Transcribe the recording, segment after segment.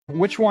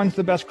Which one's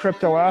the best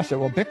crypto asset?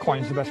 Well,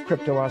 Bitcoin's the best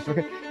crypto asset.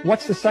 Okay.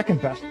 What's the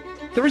second best?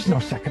 There is no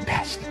second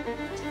best.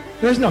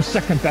 There's no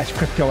second best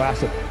crypto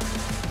asset.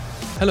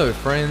 Hello,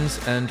 friends,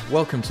 and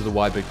welcome to the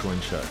Why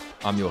Bitcoin Show.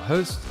 I'm your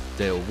host,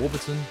 Dale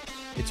Warburton.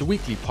 It's a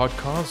weekly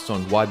podcast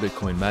on why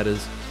Bitcoin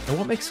matters and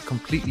what makes it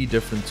completely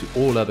different to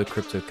all other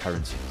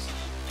cryptocurrencies.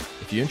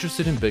 If you're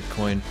interested in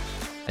Bitcoin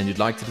and you'd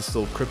like to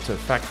distill crypto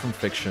fact from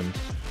fiction,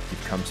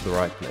 you've come to the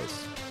right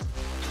place.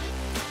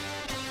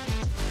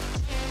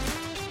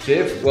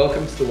 Jeff,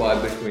 welcome to the Why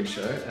Bitcoin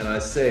Show. And I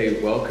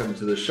say welcome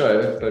to the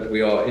show, but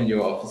we are in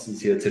your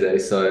offices here today.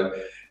 So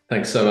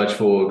thanks so much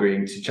for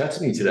agreeing to chat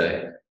to me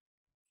today.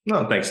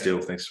 No, thanks, Dale.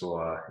 Thanks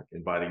for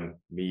inviting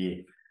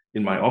me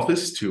in my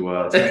office to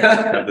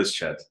have this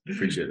chat.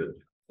 Appreciate it.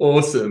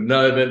 Awesome.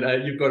 No,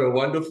 but you've got a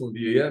wonderful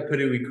view. Yeah,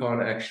 pity we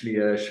can't actually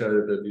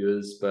show the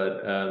viewers,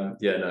 but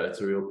yeah, no,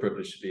 it's a real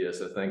privilege to be here.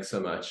 So thanks so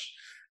much.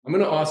 I'm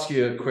going to ask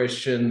you a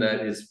question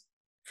that is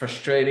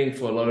frustrating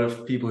for a lot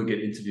of people who get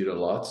interviewed a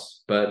lot,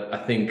 but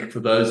I think for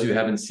those who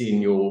haven't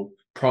seen your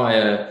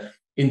prior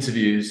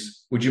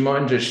interviews, would you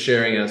mind just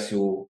sharing us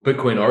your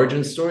Bitcoin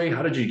origin story?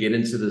 How did you get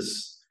into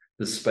this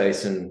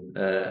space, and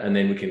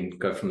then we can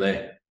go from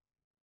there?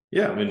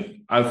 Yeah, I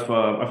mean, I've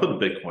heard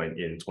of Bitcoin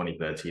in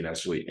 2013,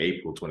 actually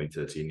April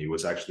 2013. It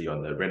was actually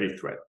on the Reddit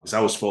thread because I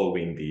was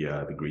following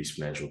the Greece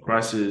financial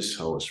crisis.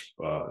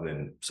 And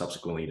then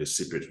subsequently the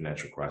Cypriot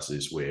financial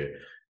crisis, where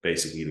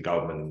basically the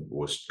government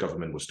was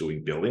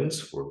doing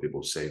billions for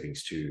people's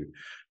savings to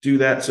do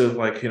that. So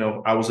like,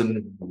 I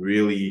didn't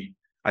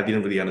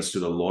really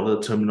understood a lot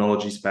of the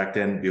terminologies back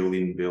then,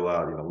 billion, bill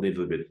out, a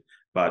little bit,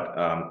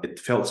 but it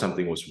felt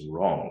something was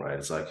wrong, right?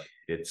 It's like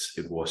it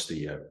was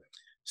the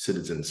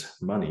citizens'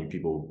 money.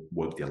 People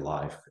worked their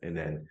life, and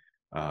then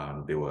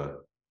they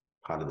were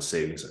part of the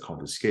savings are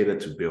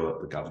confiscated to bail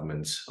out the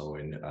government's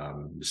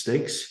own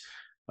mistakes,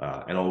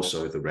 and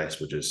also the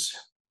rest were just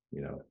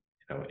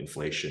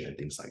inflation and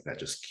things like that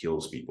just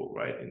kills people,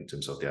 right, in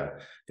terms of their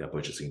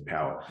purchasing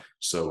power.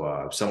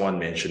 So someone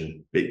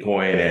mentioned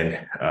Bitcoin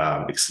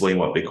and explain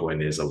what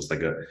Bitcoin is. I was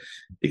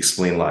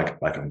explain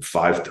like on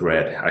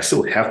 5thread. I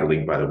still have the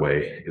link, by the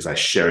way, because I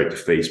shared it to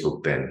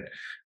Facebook then.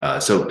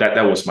 So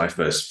that was my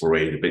first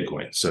foray into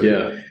Bitcoin. So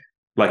yeah,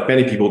 like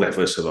many people that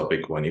first heard about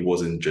Bitcoin, it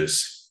wasn't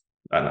just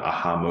an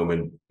aha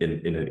moment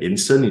in an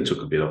instant. It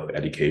took a bit of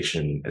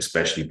education,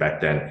 especially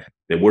back then.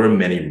 There weren't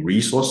many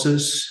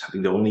resources. I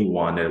think the only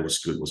one that was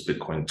good was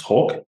Bitcoin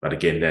Talk. But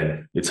again,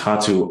 then it's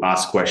hard to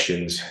ask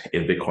questions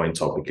in Bitcoin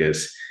Talk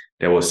because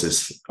there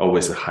was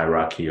always a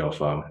hierarchy of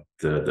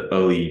the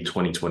early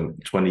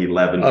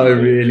 2011. Oh,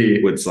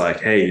 really? It's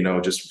like, hey,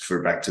 just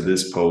refer back to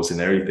this post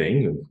and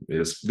everything.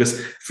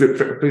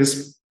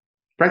 Because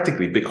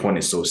practically Bitcoin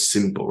is so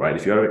simple, right?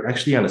 If you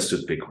actually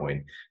understood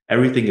Bitcoin,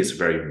 everything is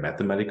very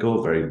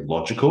mathematical, very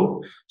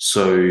logical.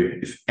 So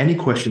if any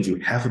questions you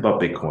have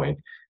about Bitcoin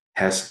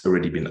has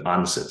already been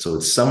answered. So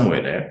it's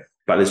somewhere there,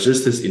 but it's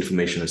just this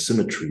information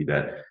asymmetry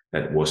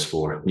that was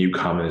for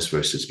newcomers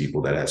versus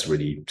people that has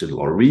really did a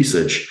lot of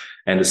research.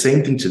 And the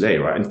same thing today,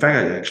 right? In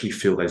fact, I actually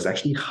feel that it's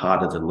actually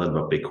harder to learn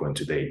about Bitcoin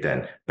today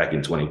than back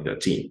in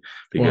 2013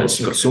 because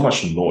you got so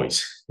much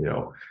noise,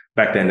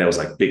 Back then, there was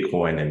like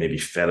Bitcoin and maybe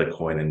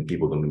Feathercoin, and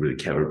people don't really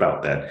care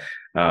about that.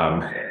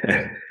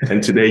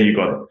 And today, you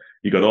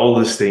got all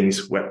these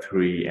things,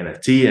 Web3,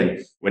 NFT,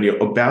 and when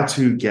you're about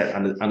to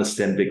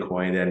understand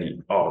Bitcoin,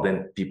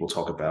 then people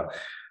talk about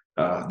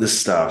this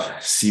stuff,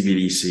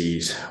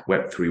 CBDCs,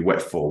 Web3,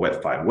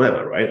 Web4, Web5,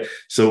 whatever, right?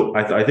 So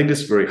I think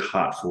it's very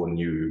hard for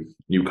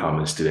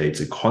newcomers today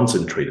to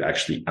concentrate,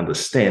 actually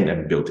understand,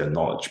 and build their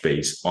knowledge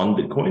base on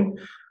Bitcoin.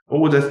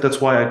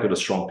 That's why I got a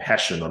strong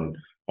passion on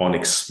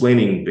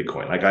explaining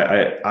Bitcoin. Like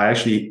I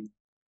actually,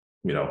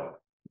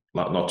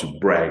 not to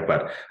brag,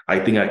 but I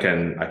think I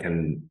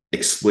can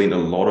explain a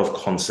lot of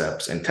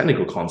concepts and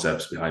technical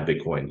concepts behind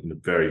Bitcoin in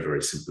very, very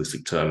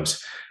simplistic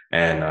terms.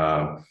 And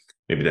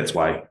maybe that's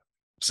why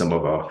some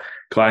of our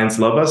clients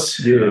love us.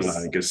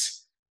 Yes.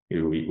 Because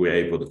we're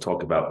able to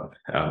talk about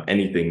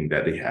anything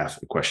that they have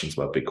questions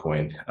about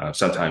Bitcoin.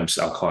 Sometimes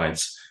our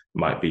clients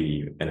might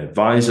be an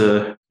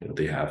advisor.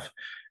 They have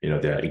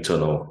their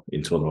internal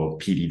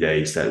PD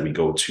days that we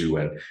go to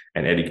and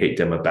educate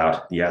them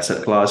about the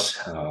asset class.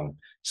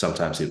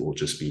 Sometimes it will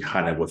just be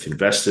high net worth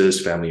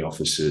investors, family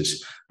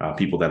offices,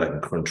 people that are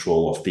in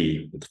control of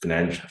the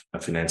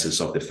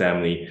finances of the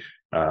family,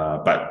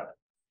 but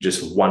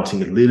just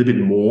wanting a little bit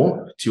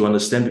more to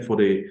understand before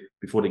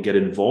they get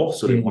involved,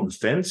 so they're on the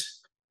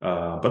fence.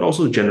 But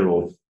also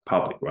general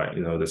public, right?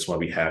 That's why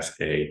we have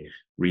a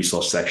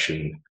resource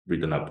section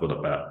written up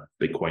about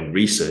Bitcoin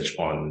research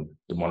on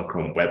the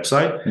Monochrome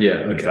website. Yeah,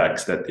 okay. In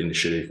fact, that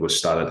initiative was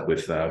started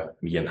with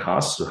me and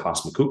Haas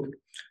McCook.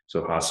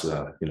 So Haas,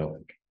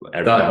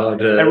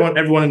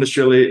 everyone in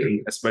Australia,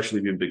 and especially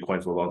if you've been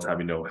Bitcoin for a long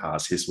time,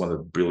 Haas. He's one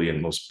of the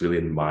most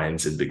brilliant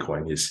minds in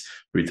Bitcoin. He's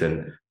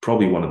written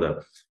probably one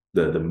of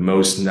the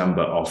most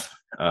number of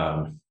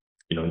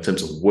in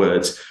terms of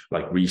words,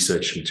 like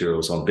research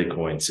materials on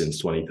Bitcoin since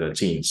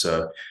 2013.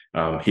 So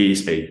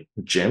he's a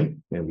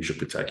gem, and we should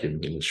protect him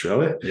in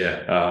Australia.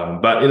 Yeah.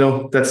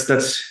 But that's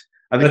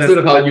I think that's sort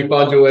of how you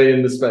found your way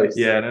in the space.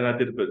 Yeah, and then I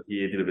did a bit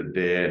here, did a bit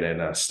there, and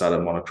then I started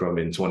Monochrome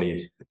in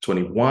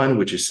 2021,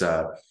 which is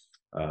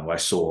I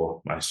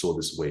saw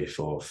this wave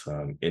of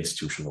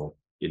institutional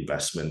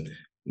investment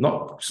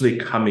not actually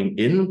coming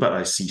in, but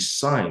I see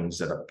signs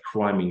that are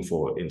priming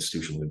for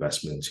institutional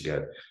investment to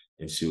get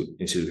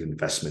institutional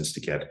investments to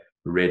get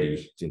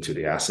ready into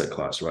the asset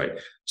class, right?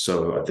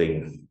 So I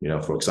think,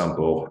 for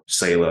example,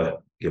 Sailor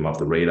came off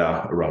the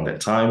radar around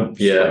that time,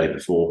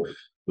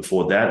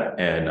 before that,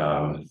 and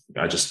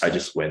I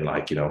just went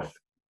like,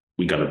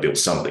 we got to build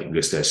something,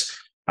 because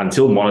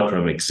until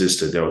Monochrome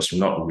existed, there was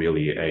not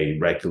really a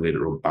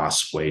regulated,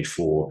 robust way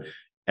for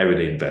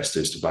everyday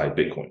investors to buy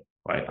Bitcoin.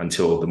 Right?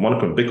 Until the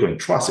Monochrome Bitcoin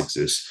Trust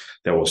exists,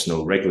 there was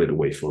no regulated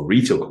way for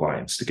retail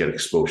clients to get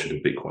exposure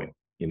to Bitcoin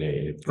in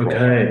a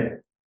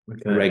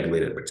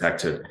regulated,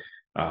 protected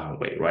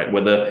way, right?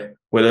 Whether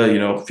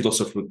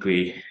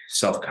philosophically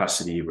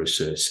self-custody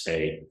versus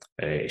a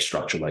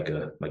structure like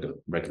a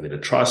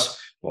regulated trust,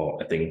 well,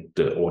 I think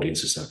the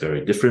audiences are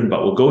very different.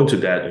 But we'll go into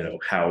that,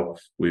 how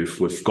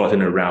we've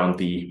gotten around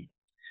the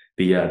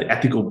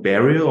ethical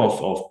barrier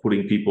of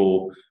putting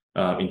people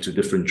into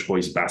different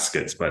choice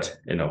baskets. But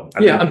I'm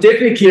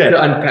definitely keen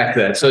to unpack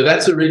that. So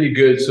that's a really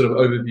good sort of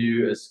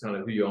overview as kind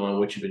of who you are and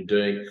what you've been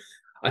doing.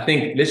 I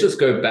think let's just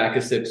go back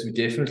a step, because we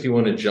definitely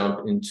want to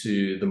jump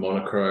into the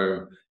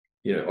Monochrome,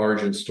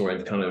 origin story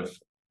and kind of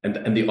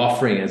and the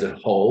offering as a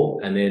whole,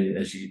 and then,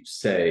 as you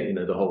say,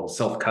 the whole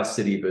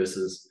self-custody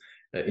versus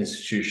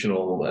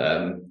institutional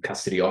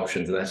custody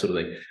options and that sort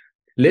of thing.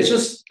 Let's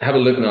just have a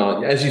look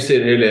now. As you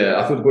said earlier,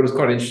 I thought what was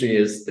quite interesting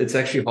is it's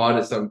actually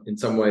harder in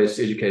some ways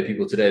to educate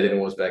people today than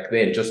it was back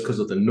then, just because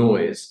of the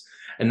noise.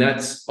 And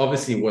that's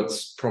obviously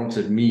what's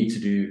prompted me to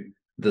do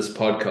this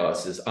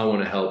podcast. Is I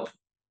want to help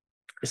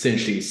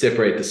essentially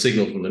separate the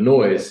signal from the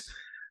noise.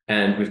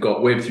 And we've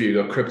got Web3, we've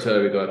got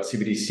crypto, we've got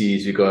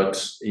CBDCs, we've got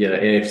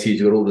NFTs,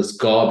 we've got all this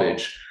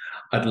garbage.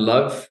 I'd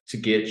love to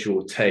get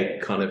your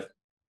take kind of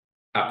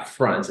up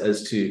front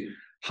as to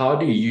how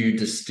do you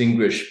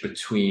distinguish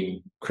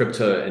between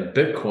crypto and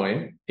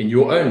Bitcoin in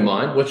your own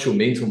mind? What's your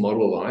mental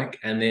model like?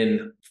 And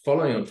then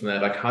following on from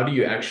that, like, how do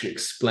you actually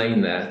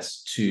explain that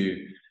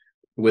to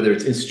whether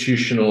it's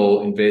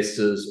institutional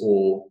investors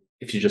or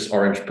if you're just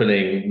orange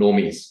pilling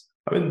normies?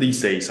 I mean,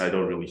 these days I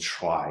don't really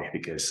try,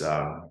 because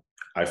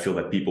I feel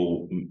that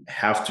people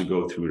have to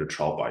go through the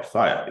trial by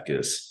fire,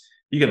 because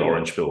you can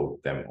orange pill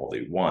them all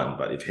they want,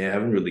 but if you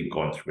haven't really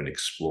gone through and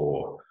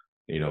explore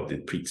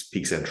the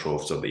peaks and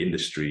troughs of the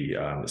industry,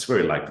 it's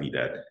very likely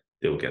that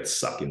they'll get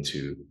sucked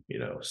into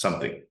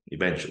something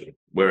eventually.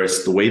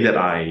 Whereas the way that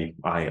I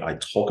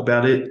talk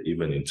about it,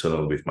 even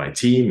internally with my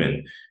team,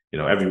 and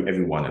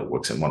everyone that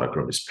works at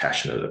Monochrome is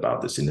passionate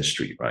about this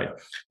industry, right?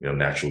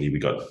 Naturally we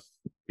got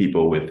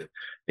people with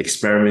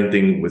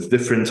experimenting with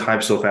different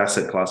types of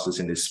asset classes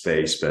in this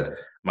space, but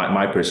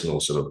my personal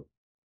sort of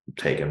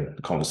take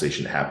and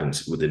conversation that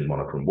happens within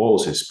Monochrome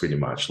walls is pretty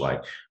much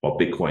like, well,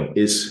 Bitcoin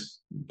is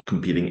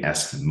competing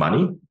as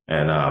money,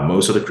 and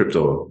most of the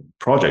crypto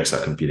projects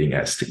are competing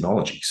as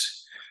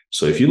technologies.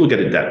 So if you look at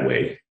it that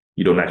way,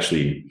 you don't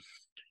actually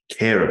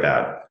care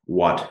about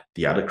what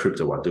the other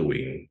crypto are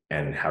doing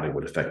and how they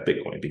would affect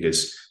Bitcoin,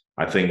 because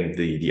I think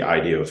the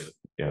idea of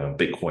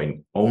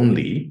Bitcoin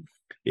only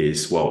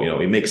is, well,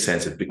 it makes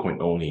sense if Bitcoin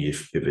only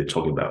if they're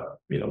talking about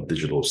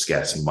digital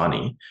scarce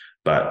money.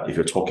 But if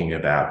you're talking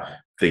about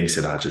things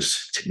that are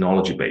just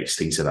technology based,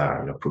 things that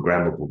are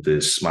programmable,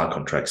 there's smart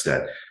contracts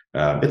that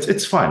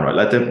it's fine, right?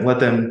 Let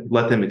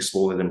them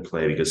explore, let them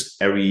play, because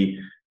every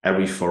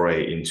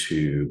foray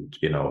into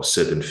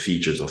certain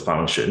features or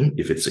function,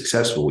 if it's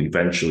successful,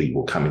 eventually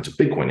will come into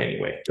Bitcoin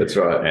anyway. That's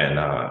right. And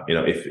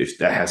if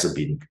that hasn't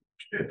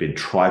been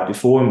tried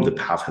before and the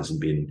path hasn't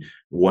been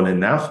worn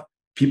enough,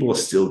 people are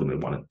still going to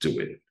want to do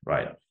it,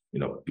 right?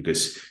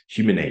 Because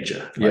human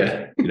nature.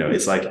 Right? Yeah.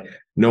 It's like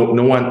no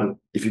one.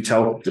 If you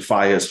tell the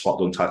fire is hot,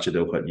 don't touch it,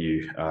 they'll hurt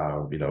you.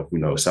 Who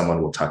knows?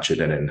 Someone will touch it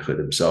and then hurt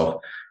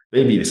himself.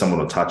 Maybe someone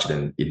will touch it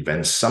and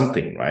invent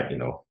something, right?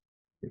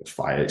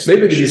 Fire.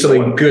 Maybe there'll be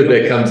something good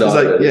that comes out.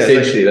 Like,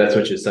 essentially, that's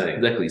what you're saying.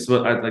 Exactly.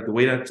 So I like the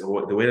way that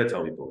I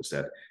tell people is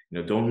that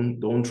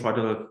don't try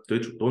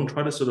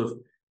to sort of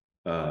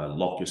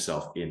lock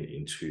yourself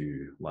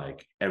into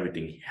like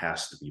everything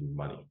has to be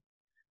money,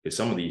 because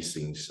some of these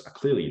things are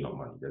clearly not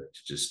money. They're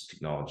just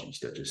technologies.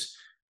 They're just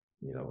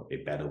a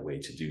better way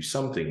to do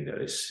something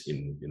that is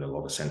in a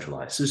lot of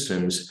centralized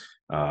systems.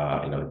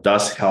 It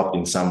does help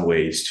in some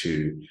ways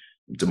to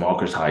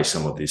democratize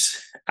some of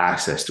this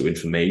access to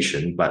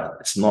information, but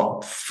it's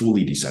not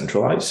fully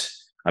decentralized.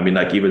 I mean,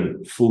 like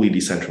even fully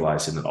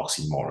decentralized is an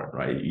oxymoron,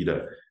 right? You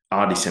either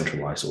are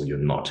decentralized or you're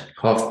not.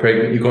 Half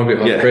pregnant. You can't be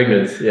half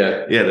pregnant.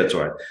 Yeah, that's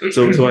right.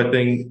 So I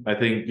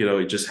think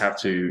you just have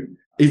to.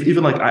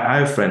 Even like I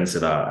have friends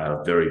that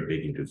are very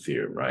big into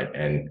Ethereum, right?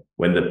 And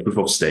when the proof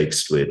of stake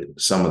split,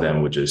 some of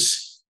them were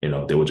just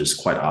they were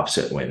just quite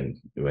upset when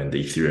the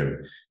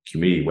Ethereum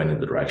community went in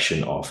the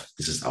direction of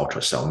this is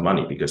ultrasound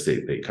money, because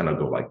they kind of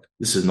go like,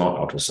 this is not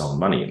ultrasound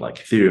money. Like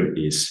Ethereum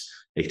is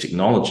a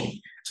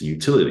technology, it's a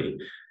utility.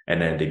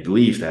 And then they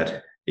believe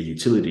that a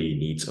utility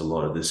needs a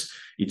lot of this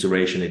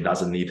iteration. It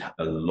doesn't need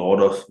a lot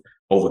of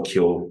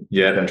overkill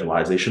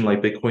centralization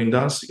like Bitcoin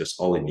does, because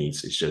all it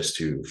needs is just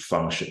to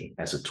function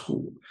as a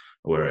tool.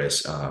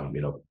 Whereas,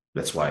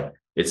 that's why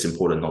it's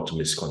important not to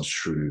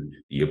misconstrue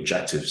the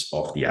objectives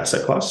of the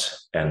asset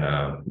class, and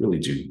really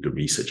do the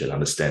research and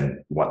understand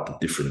what the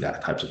different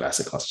types of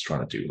asset classes are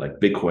trying to do. Like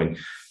Bitcoin,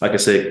 like I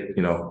said,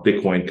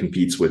 Bitcoin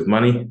competes with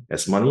money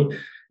as money.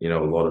 A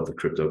lot of the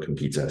crypto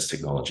competes as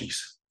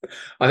technologies.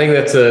 I think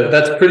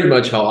that's pretty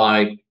much how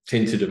I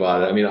tend to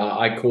divide it. I mean,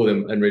 I call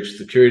them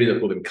unregistered securities. I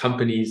call them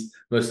companies.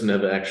 Most of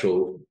them have an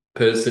actual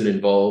person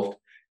involved.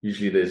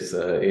 Usually there's,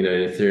 in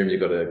Ethereum,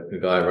 you've got a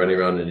guy running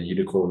around in a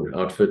unicorn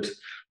outfit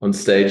on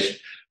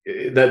stage.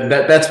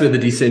 That's where the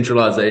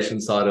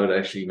decentralization side of it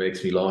actually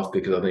makes me laugh,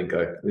 because I think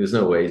there's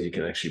no ways you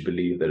can actually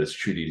believe that it's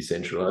truly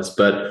decentralized.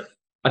 But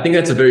I think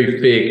that's a very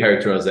fair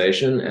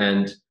characterization.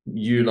 And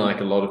you,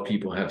 like a lot of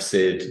people, have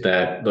said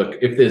that, look,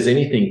 if there's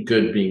anything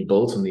good being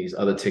built on these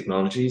other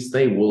technologies,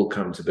 they will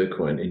come to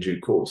Bitcoin in due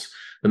course.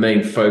 The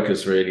main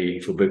focus really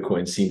for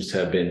Bitcoin seems to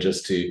have been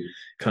just to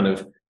kind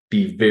of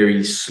be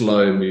very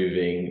slow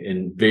moving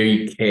and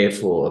very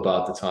careful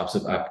about the types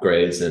of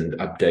upgrades and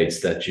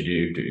updates that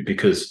you do,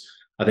 because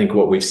I think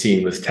what we've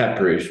seen with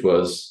Taproot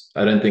was,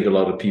 I don't think a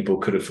lot of people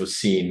could have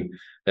foreseen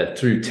that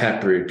through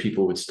Taproot,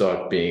 people would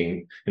start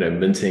being,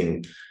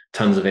 minting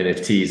tons of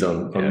NFTs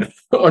on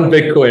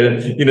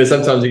Bitcoin. And,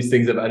 sometimes these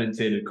things have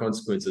unintended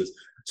consequences.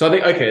 So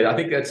I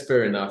think that's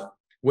fair enough.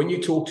 When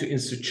you talk to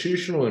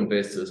institutional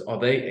investors, are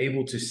they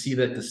able to see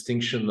that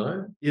distinction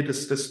though? Yeah,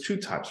 there's two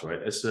types, right?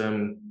 As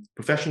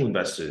professional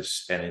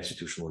investors and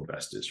institutional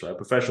investors, right?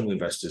 Professional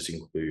investors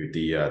include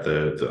the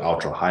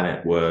ultra high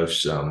net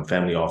worths,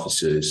 family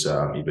offices,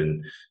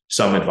 even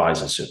some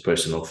advisors, a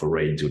personal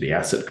foray into the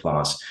asset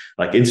class.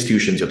 Like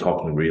institutions, you're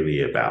talking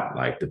really about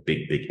like the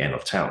big end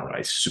of town,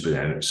 right?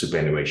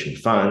 Superannuation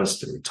funds,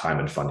 the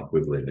retirement fund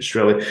equivalent in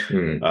Australia,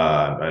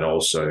 and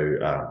also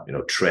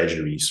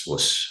treasuries for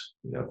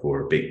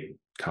big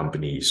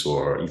companies,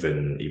 or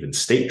even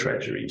state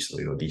treasuries.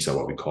 These are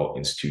what we call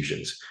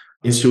institutions.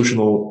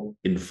 Institutional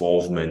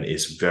involvement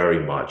is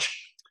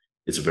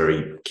it's a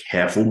very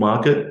careful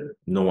market.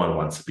 No one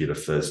wants to be the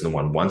first. No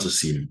one wants to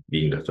see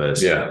being the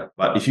first. Yeah.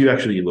 But if you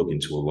actually look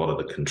into a lot of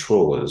the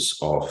controllers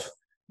of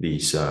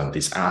these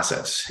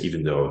assets,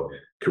 even though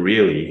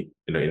careerly,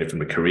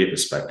 from a career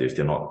perspective,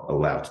 they're not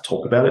allowed to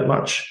talk about it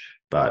much.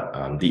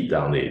 But deep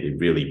down, they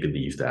really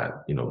believe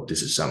that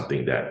this is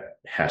something that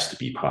has to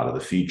be part of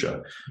the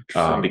future.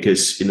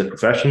 Because in the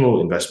professional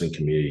investment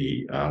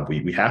community,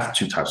 we have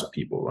two types of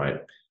people,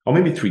 right? Or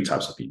maybe three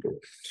types of people.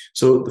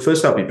 So the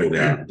first type of people,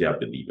 they are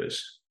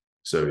believers.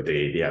 So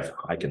they have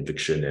high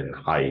conviction and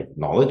high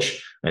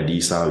knowledge. And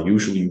these are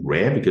usually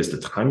rare, because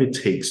the time it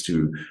takes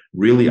to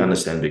really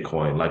understand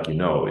Bitcoin, like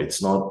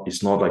it's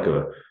not like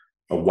a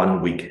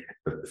 1 week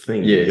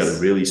thing. Yes. You got to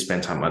really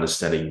spend time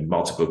understanding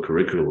multiple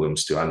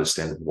curriculums to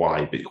understand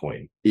why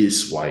Bitcoin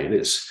is why it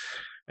is.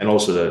 And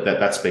also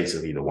that's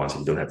basically the ones that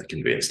you don't have to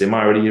convince. They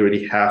might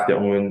already have their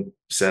own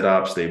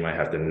setups. They might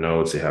have the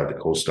nodes. They have the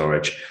cold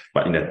storage,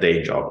 but in their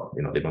day job,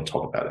 they don't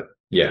talk about it.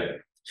 Yeah.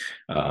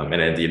 And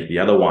then the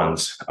other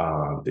ones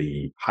are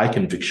the high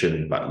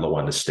conviction but low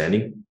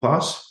understanding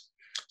class.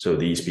 So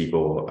these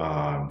people,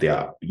 they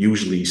are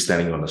usually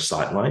standing on the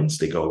sidelines.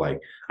 They go like,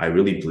 I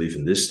really believe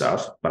in this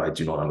stuff, but I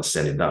do not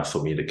understand enough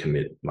for me to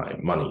commit my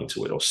money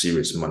into it, or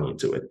serious money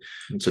into it.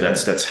 Okay. So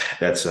that's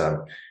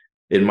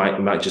it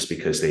might just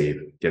because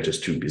they're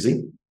just too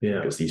busy. Yeah.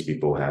 Because these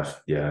people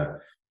have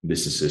their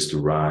businesses to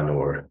run,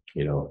 or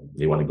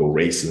they want to go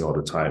racing all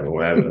the time or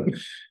whatever.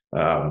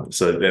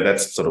 So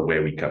that's sort of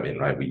where we come in,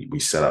 right? We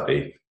set up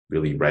a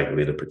really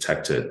regulated,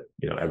 protected,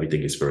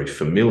 everything is very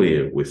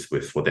familiar with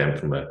for them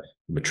from a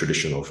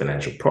traditional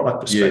financial product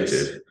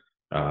perspective. Yes.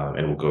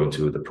 And we'll go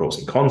into the pros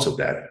and cons of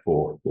that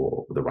for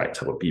the right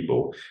type of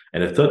people.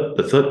 And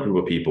the third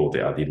group of people,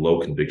 they are the low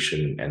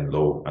conviction and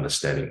low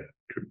understanding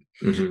group.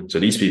 Mm-hmm. So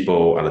these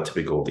people are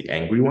the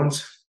angry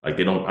ones. Like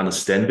they don't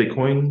understand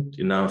Bitcoin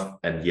enough,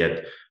 and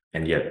yet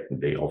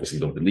they obviously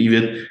don't believe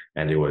it,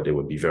 and they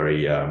would be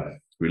very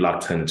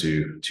reluctant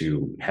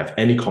to have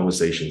any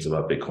conversations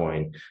about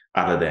Bitcoin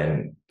other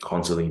than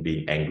constantly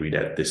being angry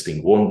that this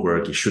thing won't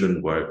work, it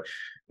shouldn't work,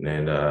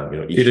 and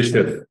Peter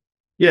Schiff.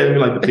 Yeah,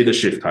 like the Peter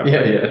Schiff type. Yeah,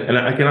 right? Yeah. And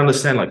I can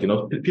understand,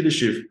 Peter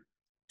Schiff.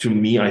 To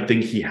me, I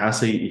think he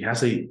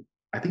understands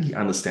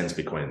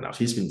Bitcoin enough.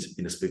 He's been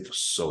in the space for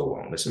so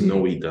long. There's no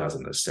way he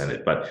doesn't understand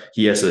it, but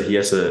he has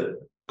a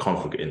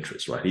conflict of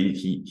interest, right?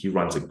 He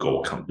runs a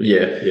gold company.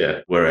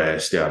 Yeah.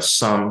 Whereas there are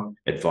some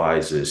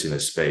advisors in a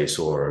space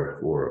or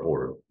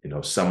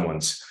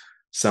someone's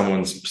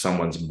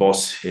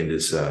boss in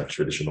this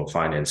traditional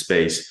finance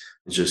space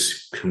is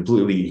just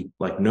completely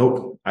like,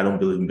 nope, I don't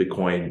believe in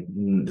Bitcoin.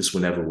 This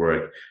will never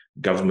work.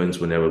 governments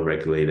were never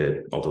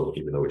regulated, although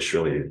even though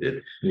Australia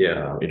did.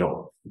 Yeah.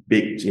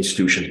 Big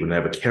institutions would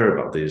never care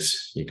about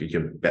this. You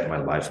can bet my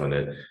life on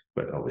it.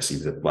 But obviously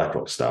the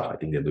BlackRock stuff, I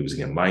think they're losing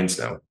their minds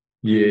now.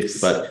 Yes.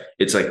 But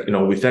it's like,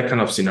 with that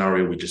kind of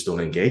scenario, we just don't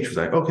engage.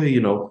 We're like,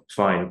 okay,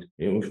 fine.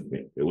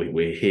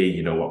 We're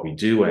here, what we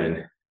do,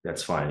 and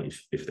that's fine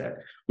if that.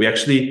 We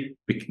actually,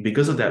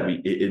 because of that,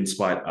 it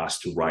inspired us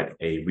to write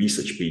a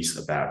research piece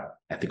about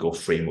ethical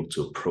framework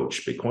to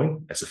approach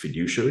Bitcoin as a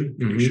fiduciary.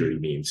 Mm-hmm. Fiduciary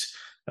means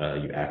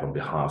you act on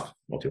behalf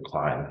of your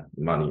client,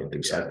 money and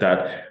things like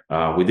that.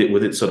 We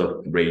did sort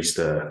of raise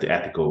the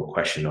ethical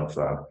question of,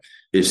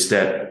 is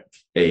that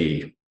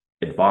a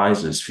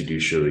advisor's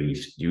fiduciary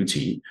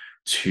duty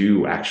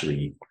to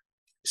actually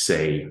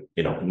say,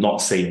 not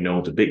say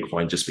no to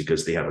Bitcoin just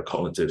because they have a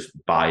cognitive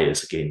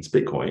bias against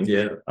Bitcoin.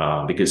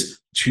 Yeah. Because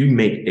to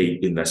make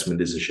a investment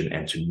decision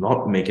and to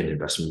not make an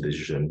investment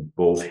decision,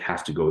 both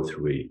have to go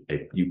through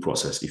a due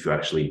process if you're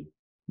actually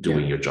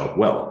doing your job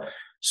well.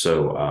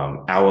 So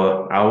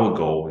our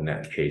goal in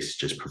that case is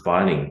just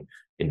providing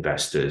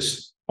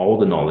investors all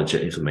the knowledge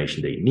and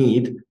information they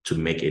need to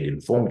make an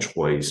informed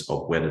choice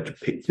of whether to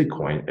pick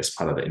Bitcoin as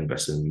part of the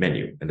investment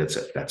menu. And that's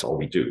it. That's all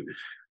we do.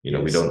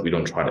 Yes. We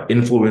don't try to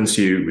influence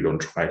you. We don't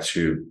try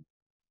to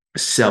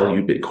sell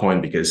you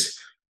Bitcoin because,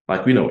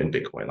 like we know in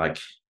Bitcoin, like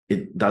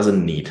it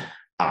doesn't need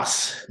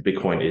us.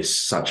 Bitcoin is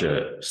such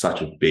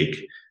a big,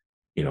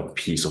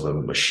 piece of a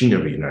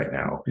machinery right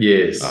now.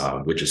 Yes,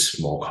 which is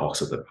small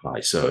cost of the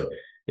pie. So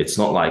it's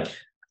not like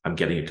I'm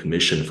getting a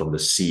commission from the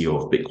CEO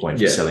of Bitcoin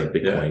for selling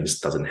Bitcoin. Yeah. This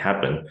doesn't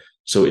happen.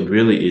 So it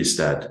really is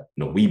that,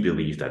 we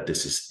believe that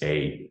this is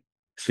a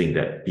thing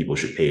that people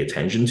should pay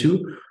attention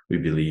to. We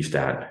believe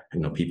that,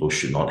 people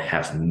should not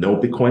have no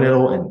Bitcoin at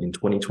all. And in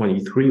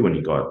 2023, when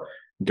you got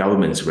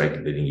governments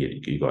regulating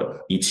it, you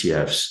got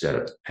ETFs that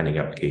are pending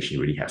application, you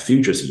already have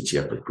futures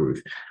ETF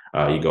approved.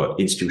 You got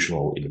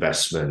institutional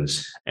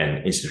investments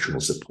and institutional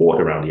support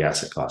around the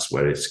asset class,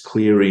 whether it's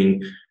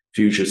clearing,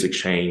 futures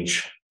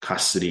exchange,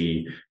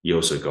 custody. You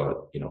also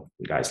got,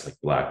 guys like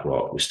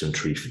BlackRock, Wisdom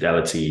Tree,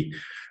 Fidelity,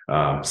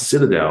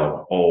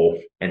 Citadel, all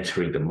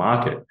entering the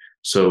market.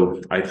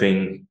 So I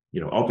think,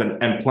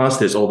 and plus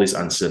there's all this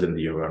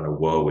uncertainty around the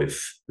world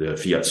with the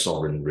fiat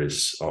sovereign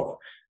risk of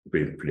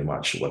pretty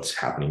much what's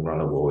happening around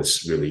the world.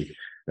 Is really,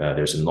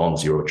 there's a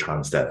non-zero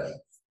chance that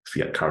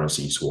fiat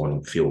currencies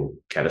won't fail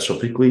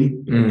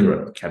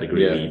catastrophically,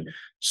 categorically. Yeah.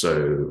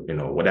 So,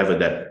 whatever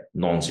that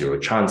non-zero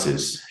chance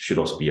is should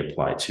also be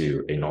applied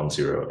to a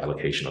non-zero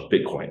allocation of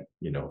Bitcoin,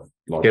 Get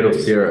of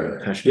zero.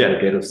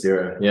 Get of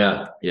zero.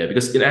 Yeah. Yeah.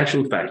 Because in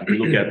actual fact, if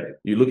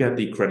you look at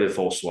the credit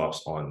default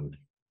swaps on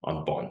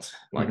bonds,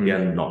 like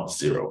they're not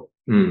zero.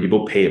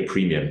 People pay a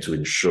premium to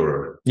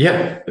ensure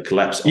the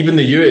collapse. Even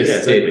the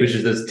US debt, which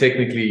is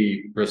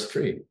technically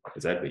risk-free.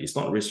 Exactly. It's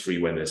not risk-free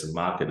when there's a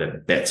market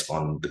that bets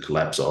on the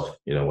collapse of,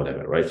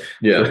 whatever, right?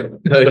 Yeah,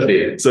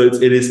 totally. So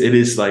it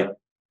is like,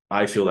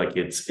 I feel like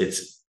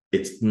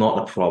it's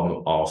not a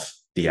problem of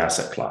the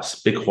asset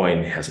class.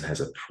 Bitcoin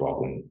has a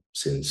problem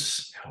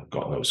since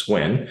God knows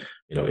when.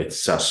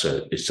 It's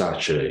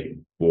such a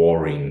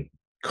boring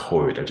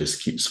code that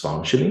just keeps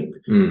functioning.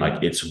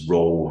 Like its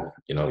role,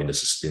 in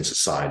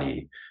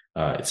society,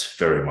 it's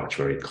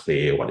very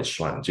clear what it's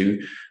trying to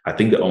do. I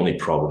think the only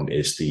problem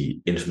is the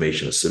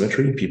information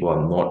asymmetry. People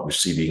are not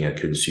receiving and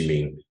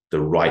consuming the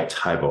right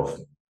type of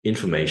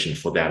information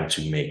for them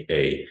to make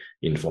a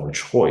informed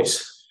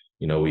choice.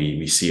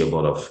 We see a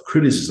lot of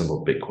criticism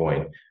of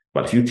Bitcoin,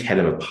 but if you tear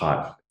them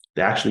apart,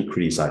 they're actually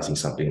criticizing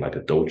something like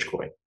a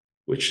Dogecoin,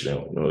 which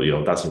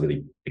doesn't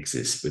really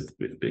exist with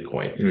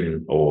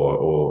Bitcoin,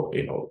 or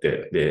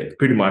they're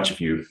pretty much,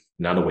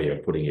 another way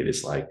of putting it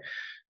is like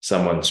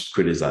someone's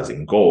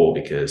criticizing gold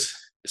because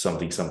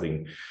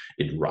something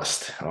it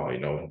rust, or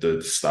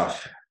the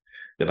stuff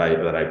that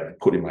I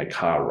put in my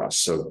car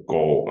rust, so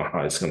gold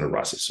it's going to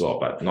rust as well,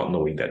 but not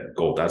knowing that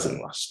gold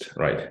doesn't rust,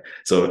 right?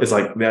 So it's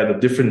like there are the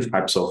different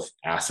types of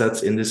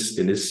assets in this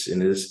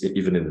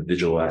even in the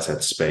digital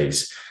asset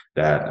space,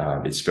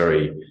 that it's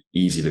very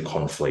easy to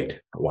conflate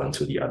one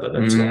to the other.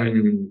 That's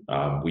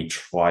why we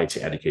try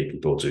to educate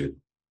people to,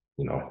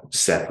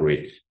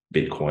 separate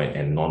Bitcoin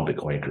and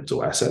non-Bitcoin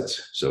crypto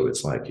assets. So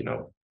it's like,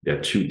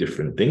 they're two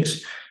different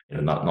things,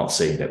 not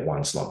saying that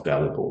one's not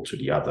valuable to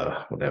the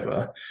other,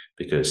 whatever,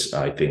 because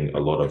I think even a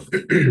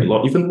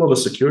lot of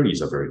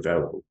securities are very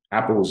valuable.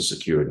 Apple is a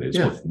security, it's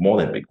worth more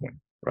than Bitcoin,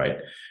 right?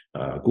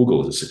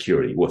 Google is a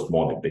security worth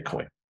more than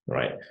Bitcoin,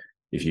 right?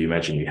 If you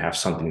imagine you have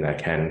something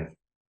that can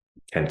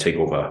take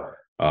over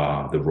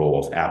the role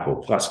of Apple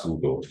plus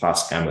Google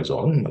plus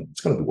Amazon,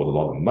 it's going to be worth a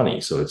lot of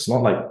money. So it's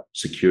not like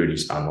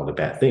securities are not a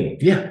bad thing.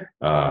 Yeah.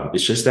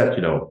 It's just that,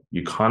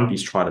 you can't be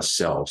trying to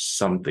sell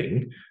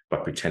something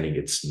but pretending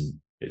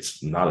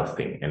it's not a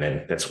thing. And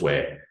then that's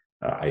where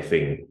I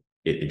think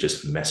it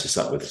just messes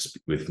up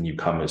with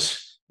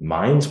newcomers'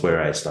 minds,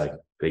 whereas like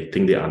they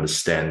think they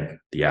understand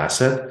the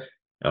asset,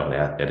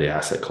 the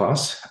asset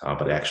class,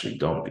 but they actually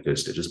don't,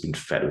 because they're just being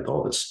fed with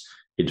all this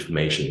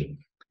information,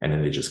 and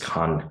then they just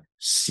can't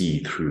see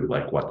through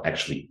like what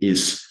actually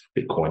is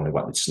Bitcoin and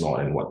what it's not,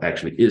 and what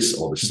actually is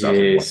all this stuff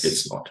and what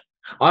it's not.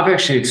 I've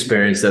actually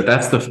experienced that.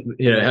 That's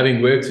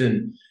having worked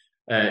in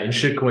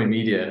shitcoin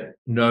media,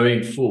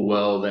 knowing full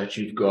well that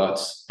you've got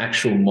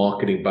actual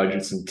marketing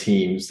budgets and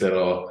teams that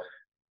are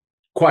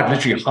quite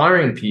literally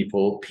hiring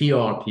people,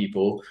 PR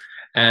people,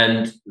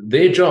 and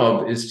their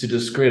job is to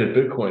discredit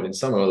Bitcoin in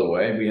some other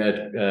way. We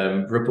had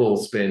Ripple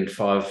spend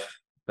 5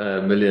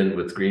 million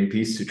with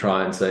Greenpeace to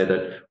try and say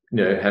that,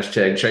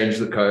 hashtag change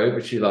the code,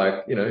 which you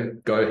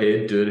go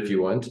ahead, do it if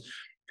you want.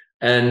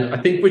 And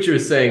I think what you were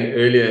saying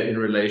earlier in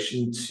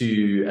relation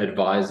to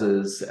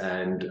advisors,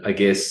 and I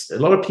guess a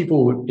lot of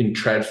people in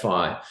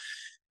TradFi,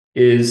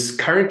 is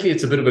currently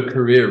it's a bit of a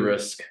career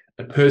risk,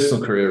 a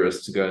personal career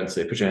risk, to go and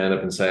say, put your hand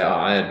up and say,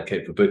 I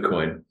advocate for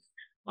Bitcoin.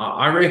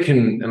 I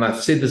reckon, and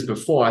I've said this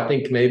before, I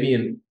think maybe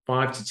in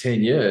 5 to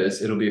 10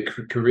 years, it'll be a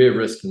career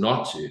risk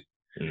not to.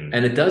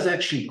 And it does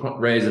actually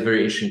raise a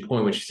very interesting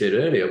point, which you said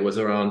earlier, was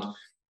around,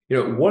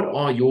 what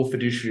are your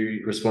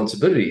fiduciary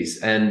responsibilities?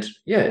 And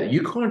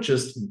you can't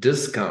just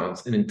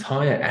discount an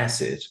entire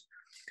asset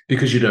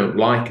because you don't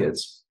like it,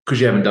 because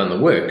you haven't done the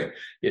work.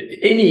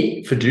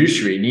 Any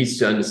fiduciary needs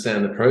to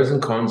understand the pros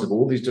and cons of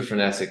all these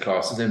different asset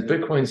classes, and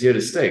Bitcoin's here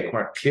to stay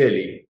quite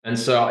clearly. And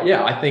so,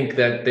 I think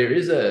that there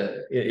is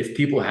if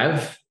people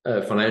have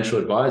financial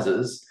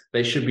advisors,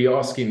 they should be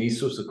asking these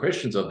sorts of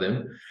questions of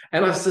them.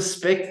 And I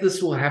suspect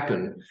this will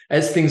happen,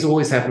 as things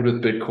always happen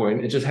with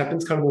Bitcoin. It just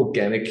happens kind of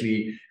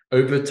organically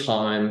over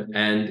time,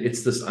 and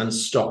it's this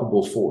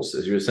unstoppable force,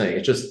 as you were saying.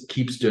 It just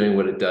keeps doing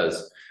what it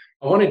does.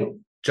 I want to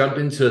jump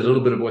into a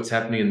little bit of what's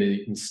happening in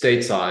the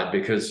stateside,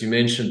 because you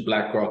mentioned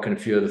BlackRock and a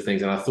few other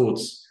things, and I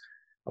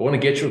want to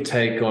get your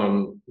take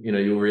on,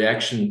 your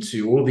reaction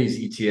to all these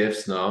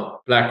ETFs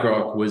now: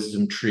 BlackRock,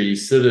 Wisdom Tree,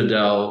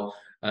 Citadel,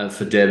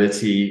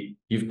 Fidelity.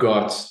 You've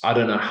got, I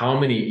don't know how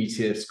many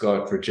ETFs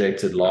got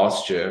rejected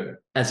last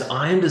year. As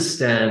I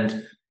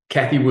understand,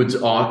 Cathie Wood's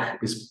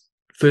ARK is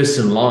first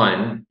in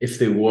line if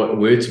there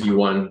were to be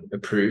one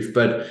approved.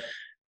 But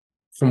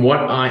from what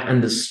I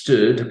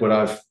understood, what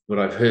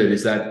I've heard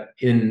is that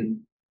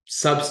in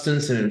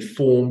substance and in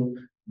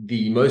form,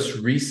 the most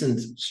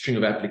recent string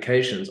of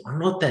applications are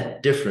not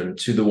that different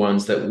to the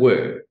ones that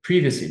were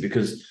previously,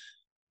 because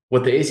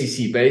what the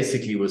SEC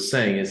basically was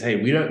saying is, hey,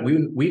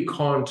 we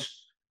can't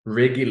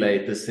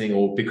regulate this thing,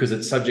 or because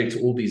it's subject to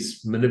all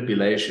these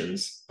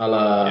manipulations a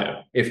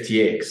la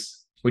FTX,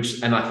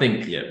 and I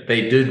think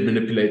they did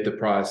manipulate the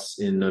price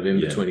in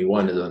November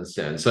 21, as I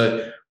understand.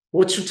 So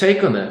what's your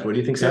take on that? What do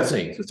you think's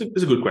happening? It's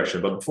a good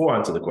question. But before I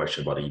answer the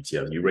question about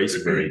ETF, you raised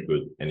a very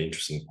good and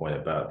interesting point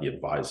about the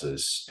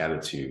advisor's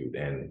attitude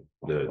and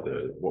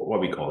the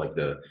what we call like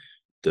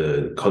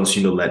the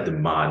consumer-led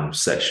demand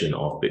section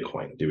of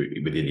Bitcoin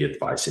within the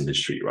advice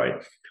industry,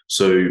 right?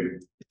 So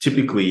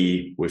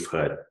typically, we've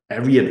heard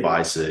every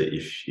advisor,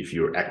 if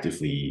you're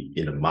actively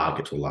in the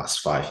market for the last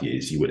 5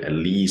 years, you would at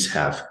least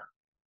have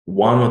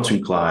 1 or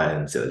 2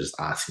 clients that are just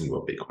asking you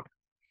about Bitcoin,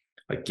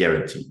 like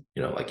guaranteed.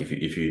 Like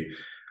if you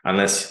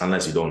unless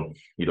you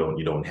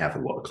don't have a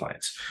lot of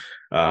clients.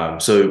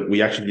 So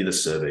we actually did a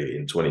survey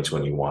in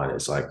 2021.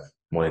 It's like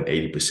more than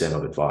 80%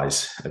 of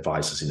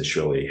advisors in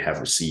Australia have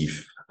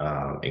received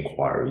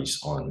inquiries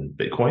on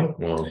Bitcoin.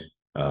 Wow.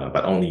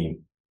 But only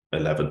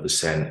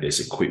 11% is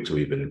equipped to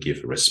even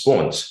give a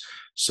response.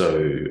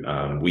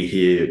 So we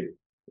hear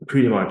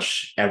pretty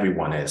much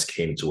everyone has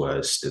came to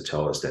us to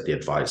tell us that the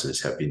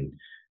advisors have been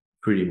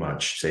pretty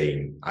much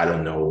saying, I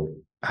don't know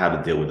how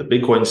to deal with the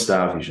Bitcoin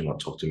stuff. You should not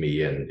talk to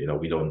me. And,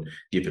 we don't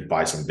give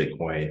advice on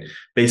Bitcoin,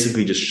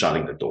 basically just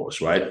shutting the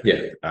doors, right?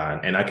 Yeah.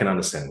 And I can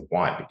understand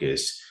why,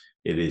 because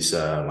it is,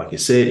 like you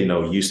said,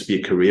 it used to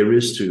be a career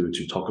risk to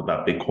talk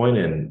about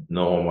Bitcoin, and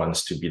no one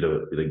wants to be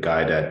the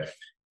guy that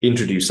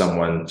introduce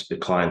a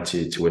client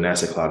to an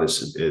asset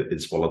class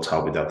it's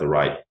volatile without the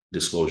right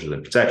disclosure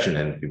and protection,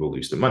 and people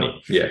lose their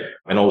money. Yeah.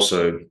 And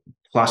also,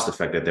 plus the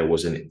fact that there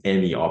wasn't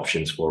any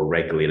options for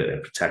regulated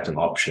and protected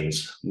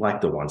options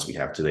like the ones we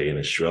have today in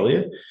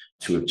Australia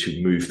to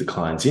move the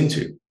clients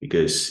into,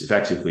 because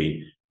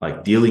effectively,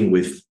 like, dealing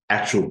with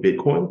actual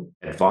Bitcoin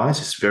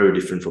advice is very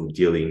different from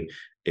dealing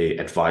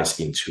advice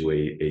into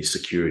a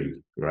security,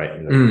 right?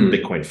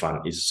 Bitcoin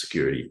fund is a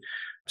security.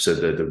 So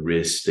the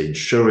risk, the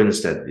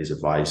insurance that these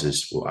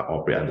advisors will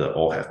operate under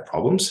all have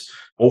problems.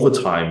 Over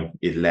time,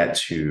 it led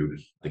to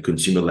the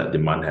consumer-led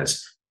demand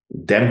has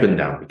dampened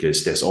down,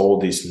 because there's all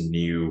these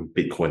new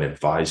Bitcoin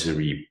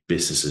advisory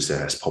businesses that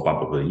has popped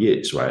up over the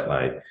years, right?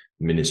 Like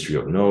Ministry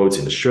of Notes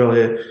in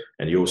Australia,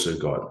 and you also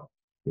got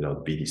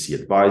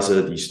BTC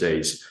Advisor these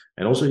days,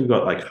 and also you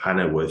got like high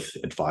net worth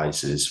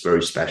advisors,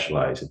 very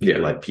specialized, and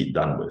people like Pete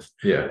Dunne.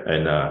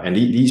 And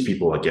these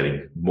people are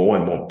getting more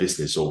and more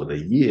business over the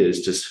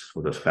years, just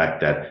for the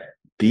fact that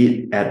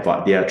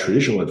their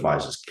traditional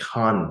advisors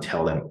can't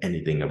tell them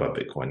anything about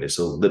Bitcoin. They're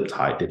so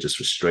lip-tight, they're just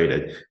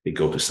frustrated. They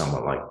go to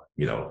someone like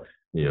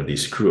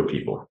these crew of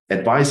people.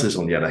 Advisors,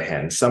 on the other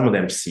hand, some of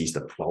them sees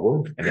the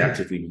problem and they're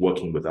actively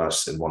working with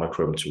us in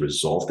Monochrome to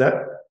resolve that.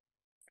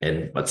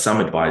 But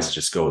some advice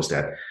just goes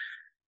that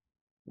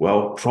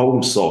well,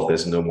 problem solved.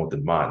 There's no more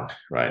demand,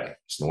 right?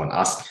 There's no one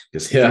asking.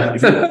 Because Yeah.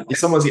 if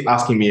someone's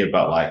asking me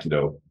about like,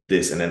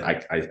 this, and then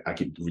I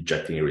keep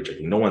rejecting,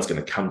 no one's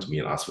going to come to me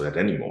and ask for that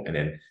anymore. And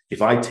then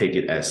if I take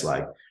it as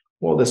like,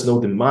 well, there's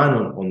no demand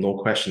on no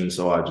questions,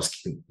 so I just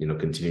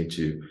continue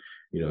to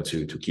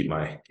to keep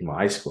my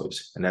eyes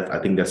closed. And that, I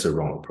think that's a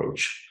wrong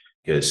approach,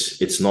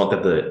 because it's not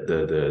that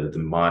the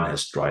demand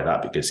has dried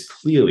up, because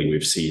clearly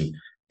we've seen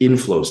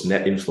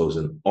net inflows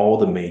in all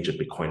the major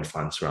Bitcoin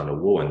funds around the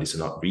world, and these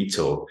are not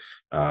retail.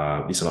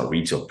 These are not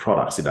retail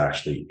products. They're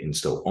actually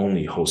still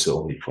only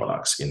wholesale only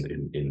products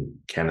in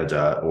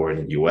Canada or in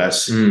the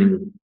US.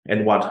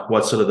 And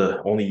what sort of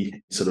the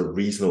only sort of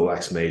reasonable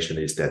explanation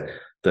is that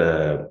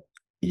the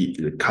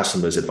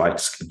customers,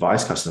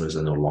 advice customers,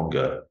 are no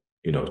longer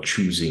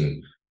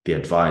choosing the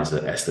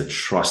advisor as the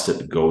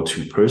trusted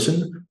go-to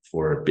person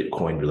for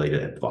Bitcoin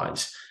related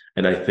advice.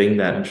 And I think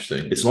that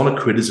it's not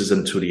a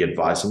criticism to the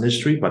advice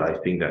industry, but I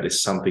think that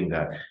it's something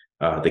that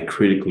they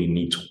critically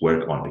need to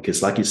work on,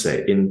 because, like you say,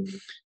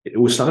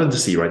 we're starting to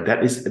see, right,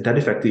 that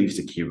effectively is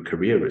the key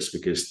career risk,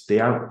 because they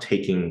are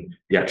taking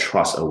their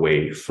trust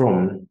away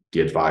from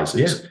the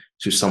advisors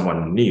to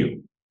someone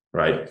new,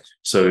 right?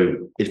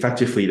 So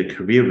effectively, the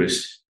career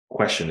risk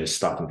question is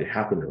starting to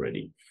happen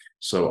already.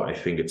 So I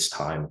think it's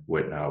time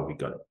where now we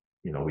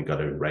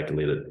got a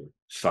regulated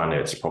fund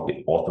that's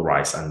probably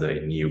authorized under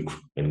a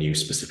new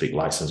specific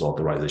license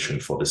authorization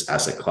for this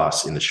asset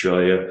class in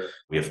Australia.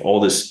 We have all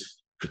this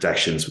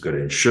protections. We've got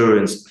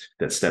insurance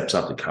that steps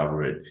up to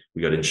cover it.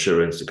 We got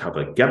insurance to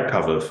cover gap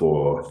cover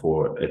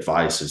for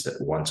advisors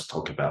that want to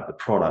talk about the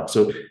product.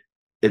 So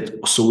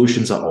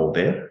solutions are all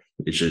there.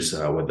 It's just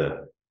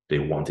whether they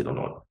want it or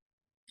not.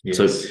 Yes.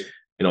 So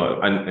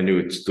I knew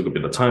it took a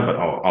bit of time, but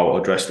I'll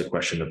address the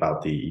question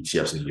about the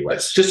ETFs in the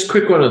US. Just a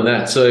quick one on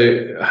that.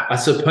 So I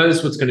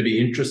suppose what's going to be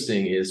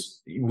interesting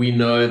is we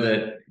know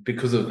that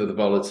because of the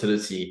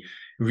volatility,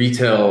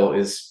 retail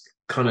is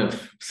kind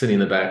of sitting in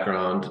the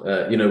background.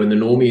 When the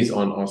normies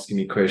aren't asking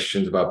me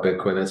questions about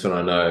Bitcoin, that's when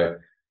I know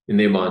in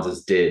their minds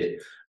it's dead.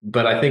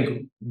 But I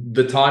think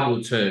the tide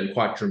will turn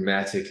quite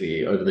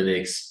dramatically over the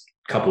next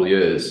couple of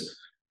years,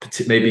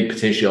 maybe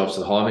potentially after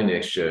the halving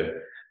next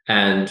year.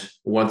 And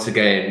once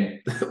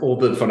again, all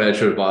the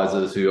financial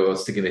advisors who are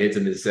sticking their heads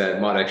in the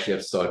sand might actually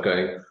have to start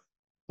going,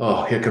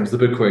 oh, here comes the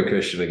Bitcoin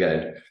question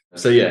again.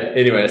 So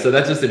anyway, so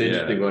that's just an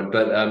interesting one.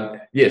 But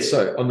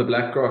so on the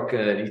BlackRock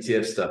and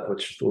ETF stuff,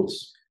 what's your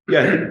thoughts?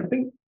 Yeah, I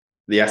think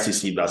the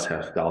SEC does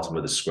have the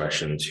ultimate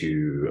discretion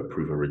to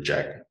approve or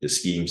reject the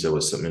schemes that were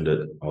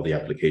submitted or the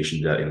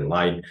applications that are in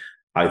line.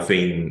 I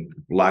think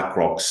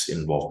BlackRock's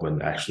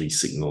involvement actually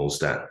signals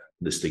that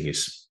this thing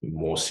is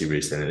more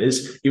serious than it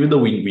is, even though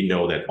we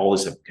know that all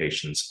these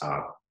applications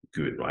are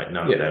good, right?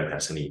 None of them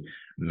has any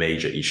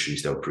major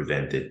issues that will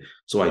prevent it.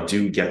 So I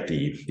do get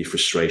the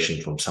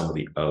frustration from some of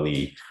the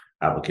early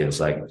applicants,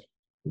 like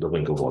the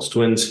Winklevoss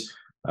twins,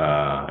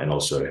 and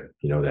also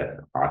that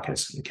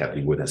Arcus and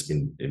Cathie Wood has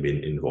been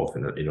involved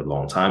in a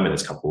long time, and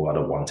there's a couple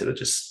other ones that are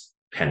just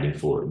pending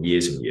for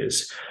years and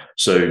years.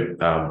 So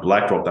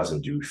BlackRock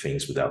doesn't do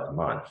things without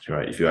demand,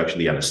 right? If you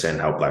actually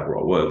understand how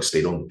BlackRock works,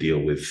 they don't deal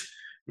with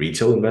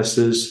retail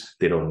investors.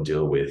 They don't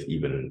deal with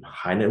even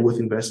high net worth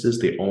investors.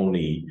 They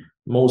only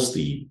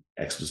mostly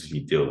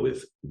exclusively deal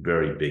with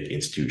very big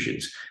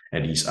institutions.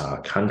 And these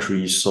are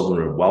countries,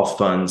 sovereign wealth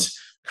funds,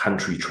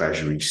 country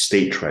treasuries,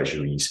 state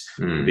treasuries,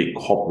 big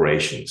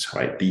corporations,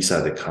 right? These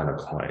are the kind of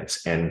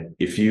clients. And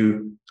if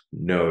you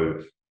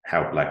know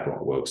how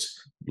BlackRock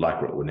works,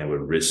 BlackRock would never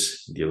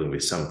risk dealing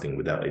with something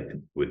without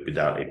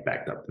a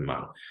backed up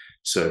demand.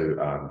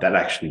 So that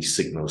actually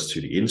signals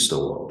to the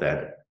installer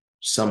that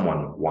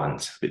someone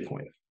wants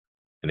Bitcoin,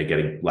 and they're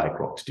getting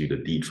BlackRock to do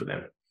the deed for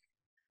them,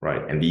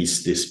 right? And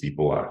these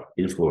people are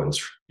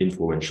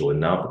influential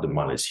enough, the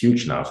demand is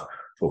huge enough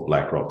for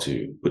BlackRock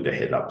to put their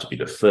head up to be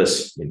the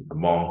first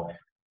among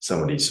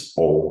some of these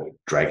old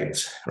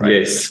dragons, right?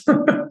 Yes.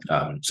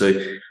 So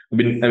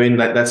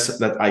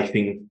that I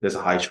think there's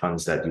a high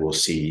chance that you will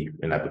see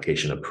an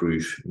application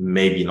approved,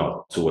 maybe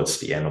not towards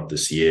the end of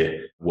this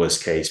year,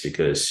 worst case,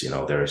 because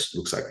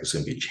looks like there's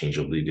going to be a change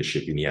of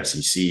leadership in the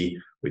SEC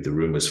with the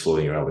rumors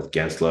floating around with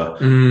Gensler.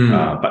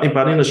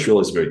 But in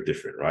Australia, it's very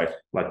different, right?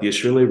 Like the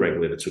Australian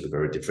regulator took a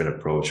very different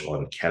approach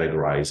on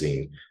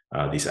categorizing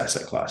this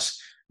asset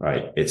class.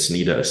 Right, it's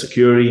neither a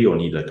security or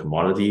neither a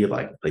commodity,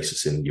 like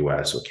places in the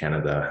US or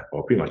Canada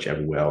or pretty much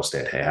everywhere else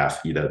that have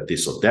either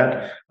this or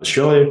that.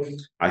 Australia,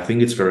 I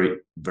think it's very,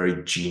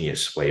 very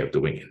genius way of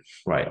doing it.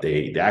 Right,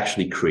 they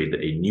actually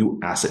created a new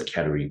asset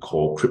category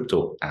called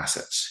crypto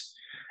assets,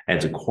 and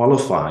to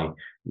qualify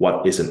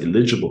what is an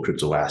eligible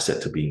crypto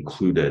asset to be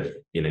included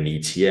in an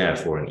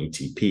ETF or an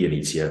ETP, an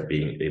ETF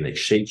being an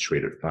exchange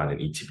traded fund, an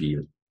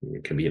ETP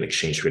it can be an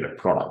exchange traded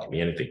product, it can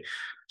be anything.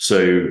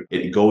 So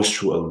it goes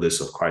through a list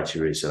of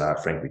criteria that are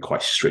frankly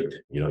quite strict.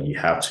 You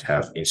have to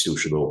have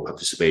institutional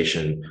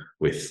participation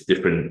with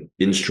different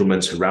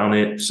instruments around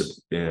it. So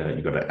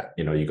you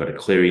got a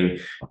clearing.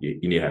 You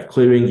need to have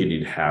clearing. You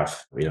need to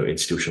have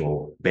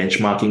institutional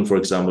benchmarking. For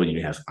example, you need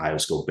to have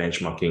IOSCO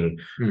benchmarking,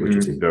 which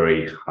is a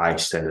very high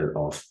standard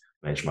of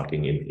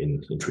benchmarking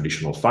in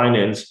traditional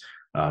finance.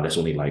 There's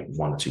only like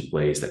 1 or 2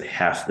 players that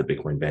have the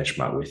Bitcoin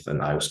benchmark with an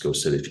IOSCO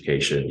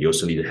certification. You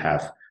also need to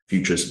have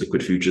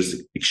liquid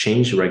futures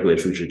exchange,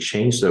 regulated futures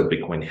exchange. So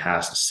Bitcoin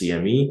has the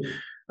CME,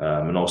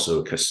 and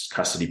also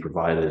custody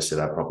providers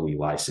that are properly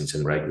licensed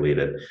and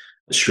regulated.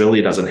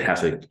 Australia doesn't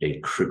have a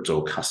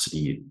crypto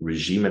custody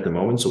regime at the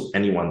moment. So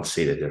anyone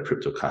say that they're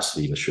crypto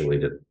custody in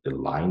Australia, they're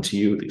lying to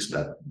you.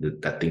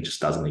 That thing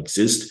just doesn't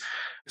exist.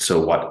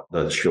 So what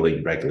the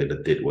Australian regulator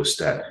did was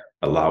that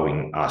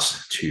allowing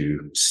us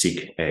to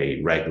seek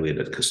a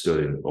regulated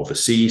custodian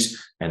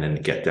overseas and then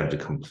get them to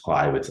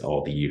comply with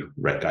all the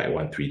Reg Guide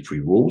 133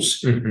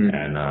 rules.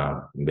 And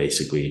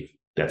basically,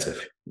 that's a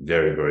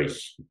very, very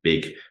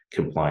big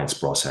compliance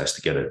process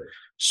to get it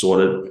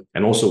sorted.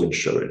 And also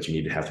insurance. You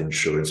need to have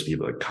insurance to be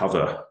able to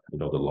cover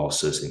the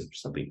losses if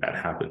something bad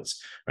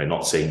happens. Right?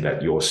 Not saying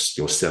that your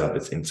setup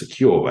is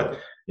insecure, but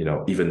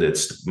even though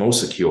it's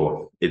most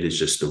secure, it is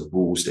just the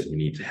rules that you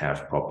need to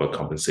have proper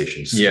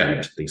compensation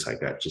schemes, things like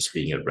that, just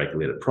being a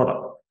regulated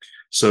product.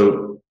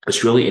 So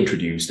Australia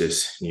introduced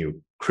this new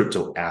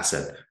crypto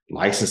asset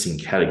licensing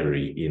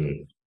category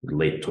in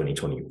late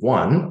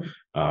 2021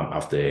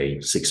 after a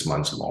 6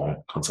 months long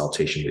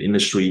consultation with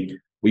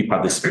industry. We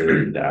participated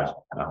in that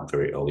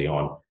very early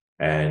on.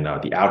 And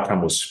the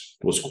outcome was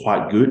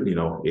quite good.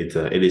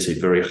 It is a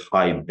very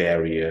high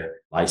barrier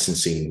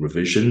licensing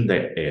revision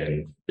that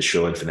an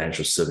Australian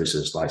financial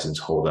services license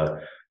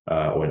holder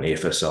or an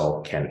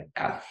AFSL can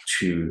add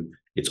to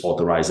its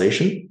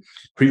authorization.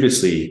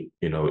 Previously,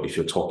 if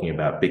you're talking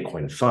about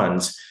Bitcoin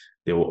funds,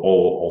 they were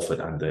all offered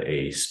under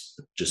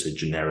just a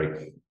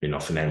generic,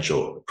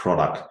 financial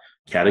product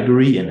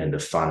category, and then the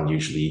fund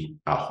usually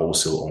are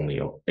wholesale only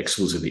or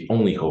exclusively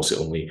only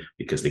wholesale only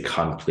because they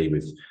can't play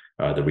with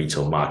the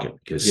retail market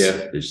because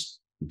it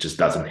just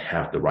doesn't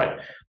have the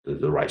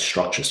right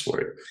structures for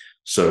it.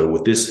 So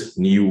with this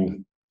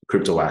new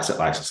crypto asset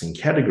licensing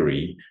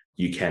category,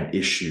 you can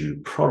issue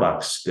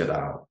products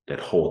that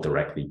hold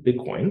directly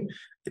Bitcoin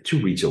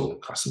to retail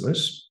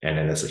customers, and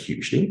then that's a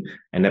huge thing,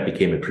 and that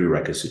became a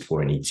prerequisite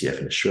for an ETF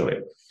in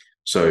Australia.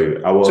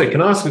 So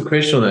can I ask a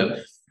question on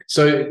that?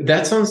 So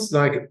that sounds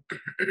like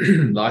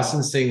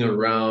licensing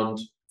around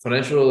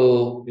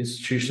financial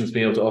institutions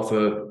being able to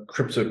offer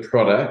crypto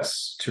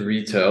products to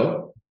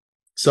retail.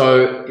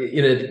 So,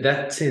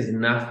 that says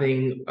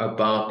nothing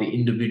about the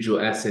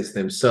individual assets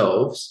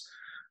themselves,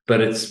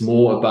 but it's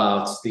more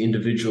about the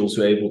individuals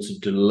who are able to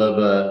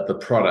deliver the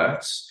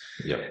products.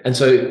 And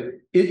so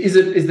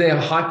is there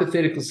a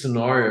hypothetical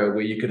scenario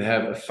where you could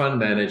have a fund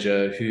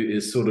manager who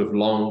is sort of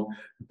long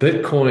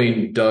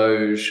Bitcoin,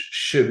 Doge,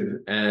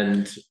 SHIB,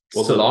 and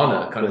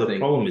Solana kind of thing? The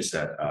problem is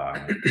that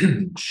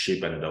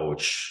SHIB and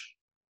Doge,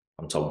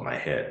 on top of my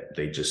head,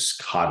 they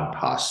just can't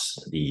pass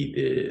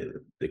the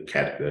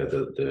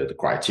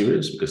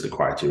criteria because the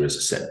criteria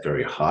is set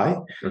very high.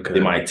 They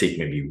might take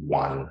maybe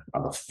 1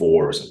 out of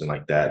 4 or something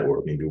like that,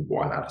 or maybe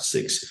 1 out of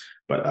 6,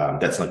 but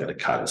that's not going to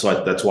cut it.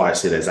 So that's why I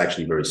say that's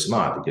actually very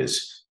smart,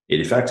 because it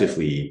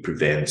effectively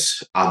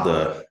prevents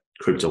other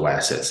crypto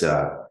assets that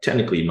are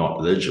technically not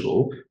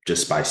eligible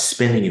just by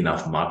spending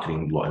enough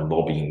marketing and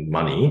lobbying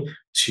money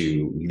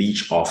to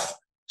leech off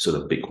sort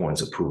of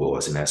Bitcoin's approval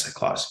as an asset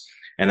class.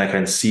 And I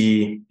can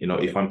see,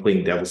 if I'm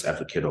playing devil's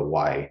advocate of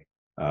why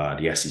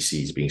the SEC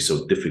is being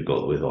so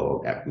difficult with a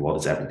lot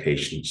of these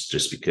applications,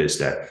 just because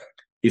that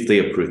if they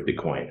approve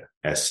Bitcoin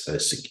as a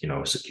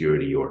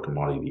security or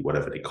commodity,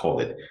 whatever they call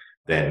it,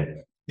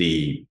 then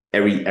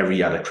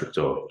every other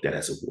crypto that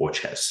has a war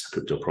chest,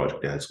 crypto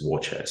project that has war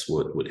chest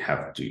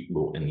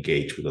will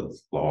engage with a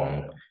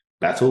long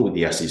battle with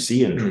the SEC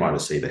and try to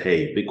say that,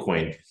 hey,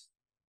 Bitcoin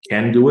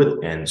can do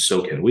it, and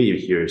so can we.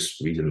 Here's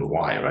the reason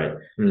why, right?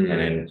 And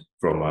then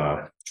from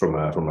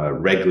a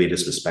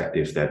regulator's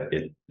perspective,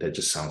 that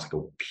just sounds like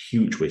a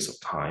huge waste of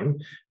time,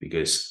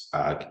 because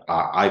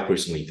I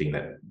personally think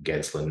that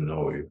Gensler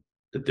know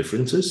the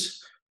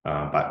differences,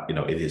 but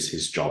it is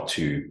his job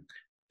to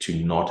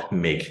not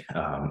make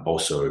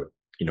also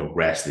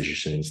rash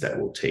decisions that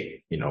will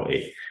take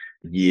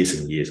years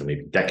and years or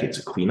maybe decades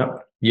to clean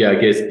up. I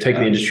guess take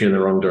the industry in the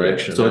wrong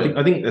direction. So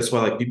I think that's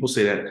why people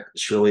say that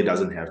Australia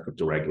doesn't have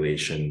crypto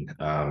regulation.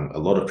 A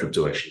lot of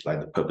crypto actually like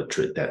to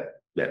perpetrate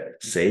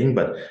that saying,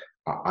 but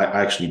I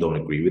actually don't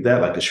agree with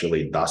that. Like,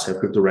 Australia does have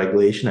crypto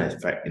regulation.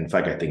 In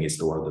fact, I think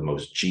it's one of the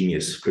most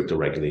genius crypto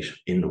regulation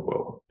in the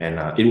world,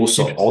 and it will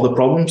solve all the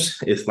problems.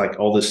 It's like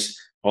all this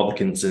all the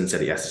concerns that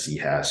the SEC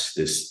has,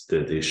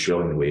 the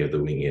Australian way of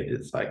doing it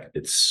is like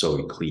it's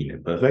so clean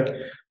and perfect.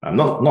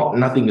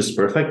 Nothing is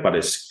perfect, but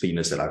it's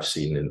cleanest that I've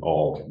seen in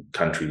all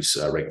countries'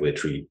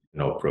 regulatory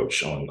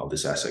approach on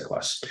this asset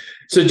class.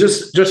 So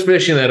just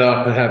finishing that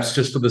up, perhaps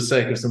just for the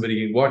sake of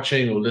somebody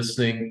watching or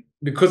listening,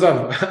 because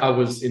I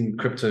was in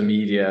crypto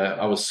media,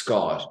 I was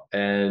scarred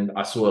and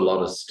I saw a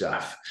lot of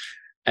stuff.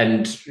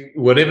 And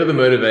whatever the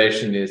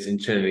motivation is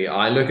internally,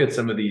 I look at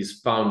some of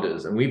these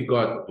founders, and we've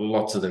got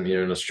lots of them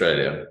here in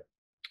Australia,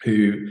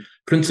 who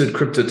printed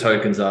crypto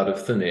tokens out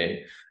of thin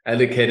air,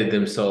 allocated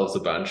themselves a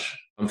bunch.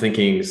 I'm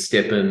thinking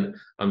Steppen,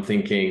 I'm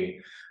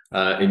thinking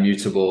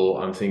Immutable,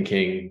 I'm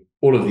thinking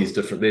all of these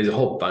different, there's a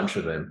whole bunch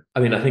of them. I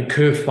mean, I think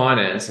Curve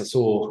Finance, I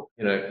saw,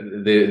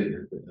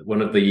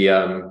 one of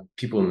the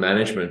people in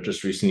management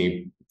just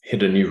recently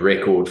hit a new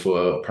record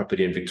for a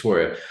property in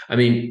Victoria. I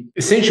mean,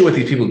 essentially what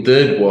these people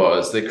did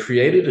was they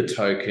created a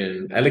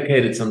token,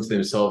 allocated some to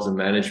themselves in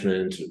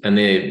management and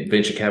their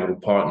venture capital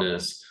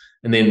partners,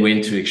 and then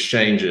went to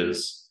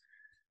exchanges.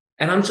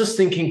 And I'm just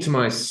thinking to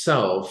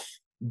myself,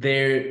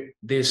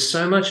 there's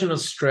so much in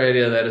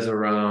Australia that is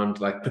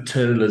around like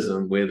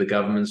paternalism, where the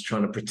government's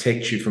trying to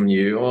protect you from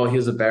you. Oh,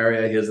 here's a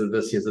barrier, here's a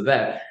this, here's a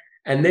that.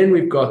 And then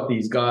we've got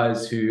these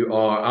guys who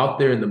are out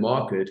there in the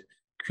market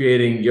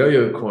creating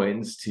yo-yo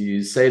coins, to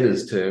use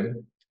Saylor's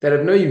term, that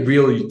have no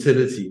real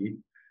utility,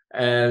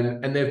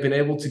 and they've been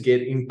able to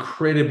get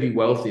incredibly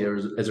wealthy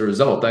as a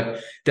result. Like,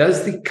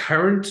 does the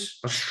current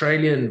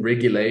Australian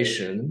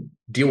regulation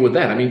deal with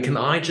that? I mean, can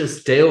I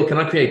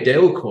create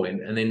Dale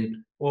coin and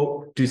then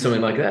do something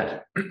like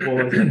that?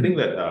 Well, I think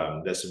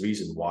that that's the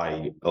reason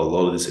why a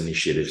lot of these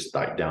initiatives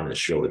died down in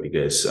Australia,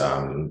 because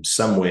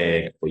somewhere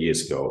a couple of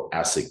years ago,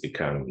 ASIC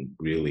became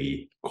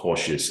really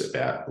cautious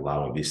about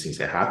allowing these things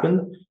to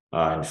happen.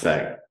 In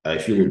fact,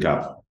 if you look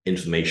up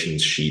information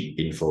sheet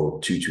info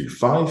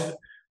 225,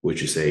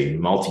 which is a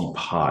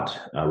multi-part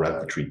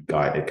regulatory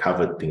guide, it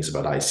covered things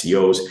about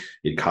ICOs.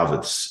 It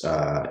covers,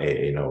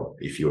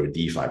 if you're a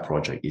DeFi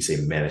project, it's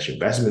a managed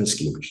investment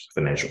scheme, which is a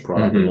financial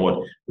product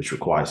award, which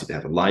requires you to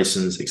have a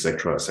license,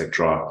 etc.,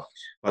 etc.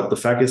 But the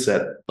fact is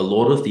that a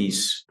lot of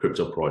these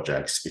crypto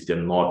projects, if they're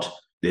not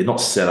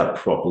set up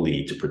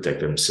properly to protect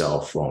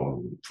themselves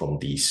from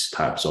these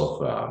types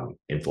of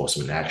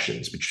enforcement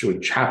actions,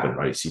 which happen,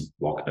 right? You see,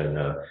 Block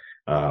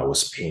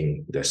was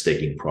paying their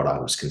staking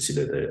product was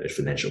considered a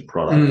financial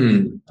product.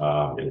 And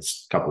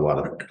it's a couple of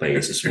other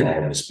players as well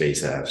in the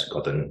space that have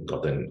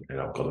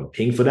gotten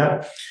pinged for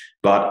that.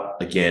 But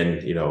again,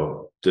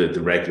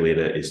 the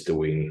regulator is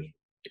doing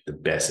the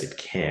best it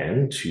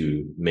can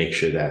to make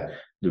sure that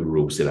the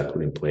rules that are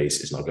put in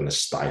place is not going to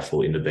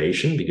stifle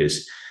innovation,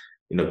 because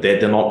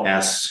they're not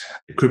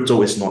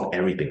crypto is not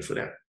everything for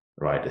them,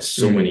 right? There's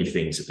so many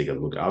things that they can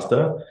look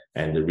after,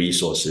 and the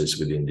resources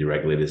within the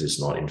regulators is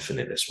not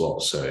infinite as well.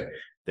 So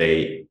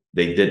they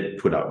did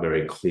put out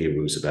very clear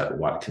rules about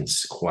what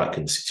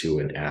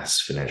constitute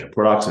as financial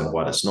products and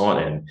what is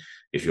not. And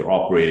if you're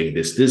operating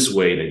this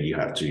way, then you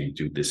have to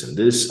do this and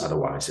this.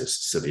 Otherwise, there's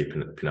severe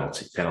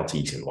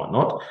penalties and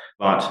whatnot.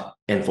 But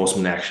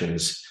enforcement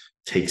actions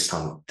takes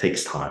time.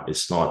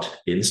 It's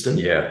not instant.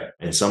 Yeah.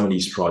 And some of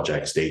these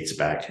projects dates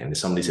back, and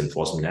some of these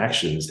enforcement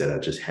actions that are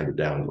just handed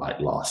down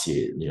like last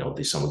year,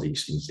 some of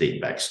these things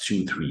date back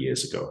 2-3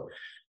 years ago.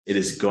 It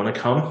is gonna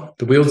come.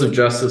 The wheels of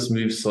justice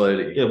move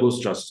slowly. Yeah, wheels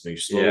of justice move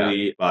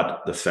slowly. Yeah.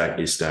 But the fact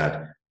is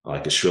that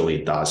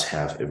Australia does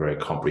have a very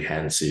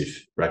comprehensive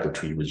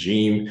regulatory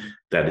regime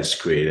that is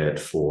created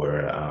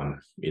for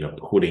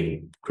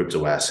putting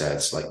crypto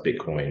assets like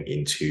Bitcoin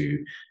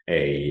into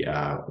a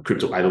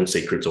crypto. I don't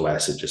say crypto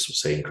asset, just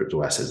saying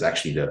crypto assets.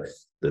 Actually,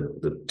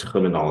 the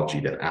terminology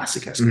that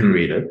ASIC has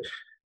created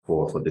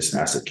for this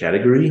asset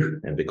category,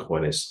 and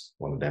Bitcoin is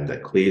one of them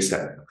that clears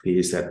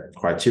that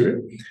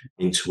criteria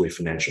into a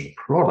financial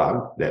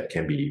product that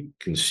can be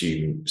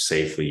consumed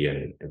safely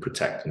and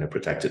protect in a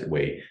protected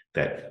way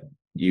that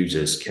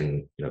users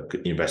can,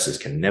 investors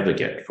can never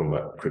get from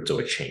a crypto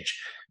exchange,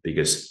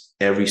 because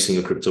every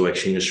single crypto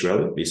exchange in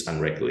Australia is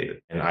unregulated.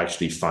 And I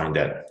actually find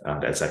that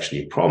that's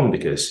actually a problem,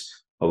 because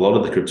a lot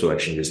of the crypto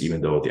exchanges,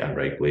 even though they're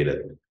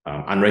unregulated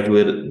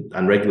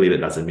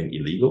doesn't mean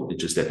illegal.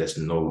 It's just that there's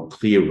no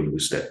clear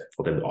rules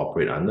for them to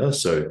operate under.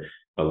 So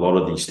a lot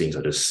of these things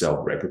are just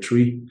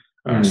self-regulatory,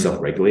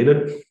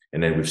 self-regulated.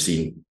 And then we've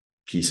seen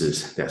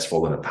pieces that's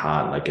fallen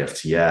apart, like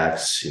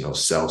FTX,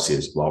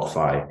 Celsius,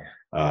 BlockFi.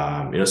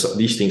 So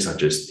these things are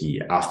just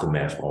the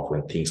aftermath of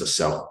when things are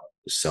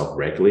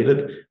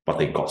self-regulated, but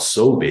they got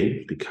so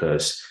big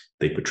because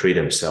they portray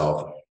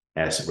themselves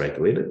as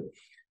regulated.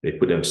 They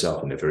put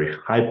themselves in a very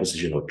high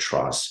position of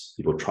trust.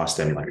 People trust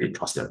them like they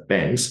trust their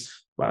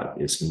banks, but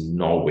it's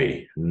no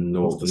way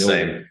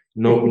that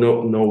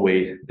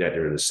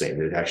they're the same.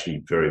 There's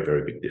actually very,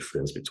 very big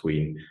difference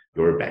between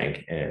your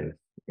bank and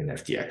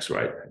FTX,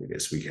 right?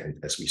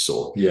 As we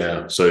saw.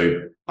 Yeah.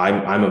 So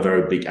I'm a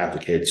very big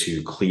advocate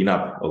to clean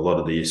up a lot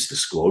of these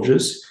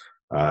disclosures.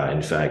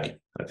 In fact,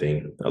 I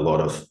think a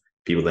lot of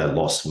people that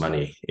lost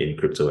money in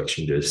crypto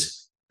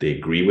exchanges, they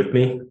agree with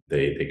me.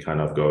 They kind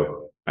of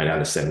go, I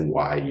understand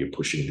why you're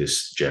pushing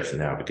this, Jeff,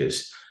 now,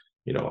 because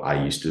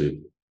I used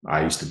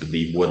to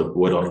believe what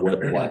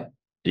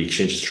the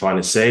exchange is trying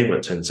to say, but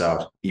it turns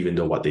out even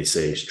though what they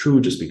say is true,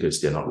 just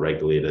because they're not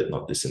regulated,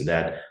 not this and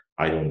that,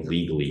 I don't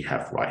legally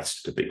have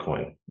rights to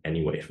Bitcoin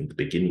anyway from to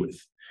begin with,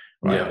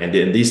 right? Yeah. And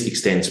then this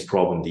extends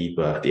problem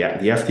deeper. The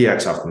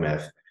FTX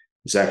aftermath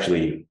is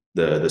actually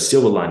the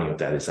silver lining of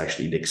that is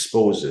actually it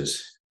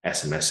exposes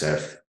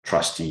SMSF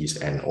trustees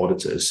and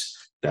auditors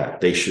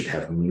that they should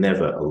have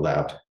never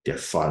allowed their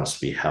funds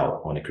to be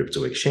held on a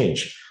crypto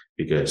exchange,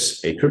 because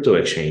a crypto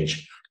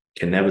exchange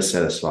can never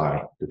satisfy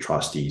the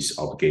trustees'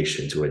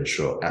 obligation to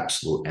ensure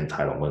absolute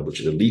entitlement, which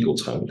is a legal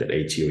term that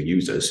ATO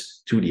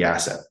uses, to the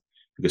asset,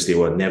 because they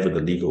were never the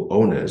legal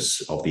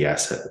owners of the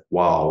asset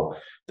while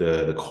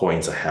the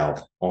coins are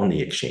held on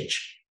the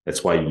exchange.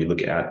 That's why you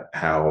look at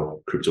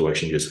how crypto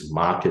exchanges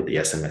market the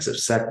SMSF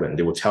segment.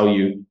 They will tell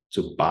you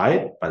to buy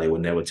it, but they will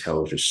never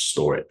tell you to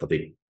store it. But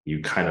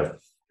you kind of,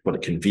 for the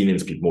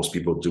convenience, most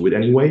people do it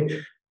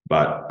anyway.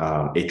 But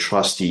a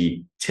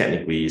trustee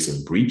technically is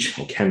in breach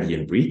or can be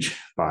in breach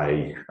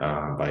by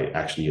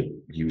actually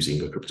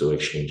using a crypto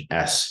exchange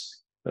as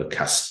a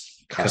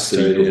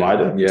custody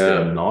provider. Yeah,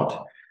 they're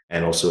not.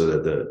 And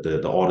also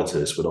the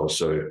auditors would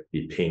also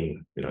be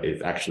paying,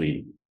 if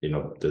actually,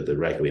 the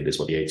regulators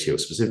or the ATO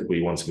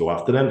specifically wants to go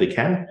after them, they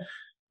can.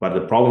 But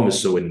the problem is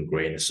so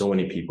ingrained. So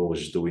many people were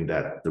just doing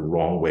that the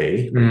wrong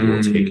way.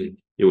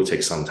 It will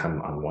take some time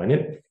to unwind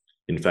it.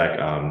 In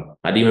fact,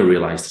 I didn't even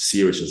realize the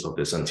seriousness of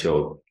this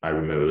until I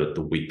remember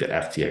the week that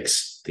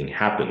FTX thing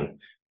happened.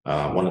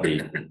 One of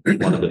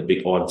the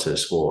big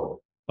auditors for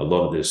a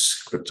lot of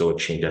this crypto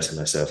exchange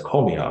SMSF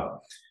called me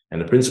up,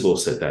 and the principal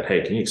said that,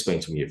 hey, can you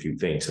explain to me a few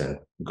things and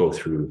go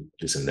through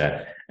this and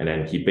that? And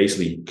then he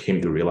basically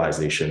came to the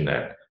realization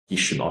that he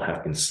should not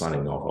have been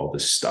signing off all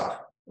this stuff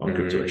on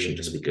crypto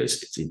exchanges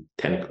because it's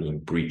technically in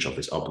breach of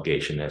his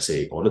obligation as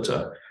a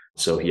auditor.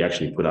 So he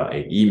actually put out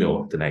an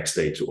email the next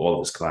day to all of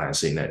his clients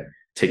saying that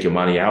take your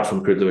money out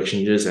from crypto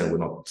exchanges and we're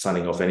not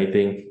signing off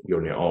anything. You're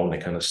on your own,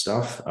 that kind of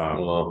stuff.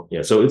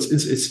 Yeah, so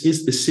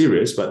it's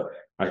serious, but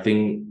I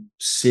think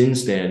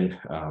since then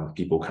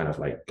people kind of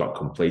like got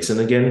complacent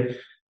again.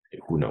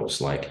 Who knows?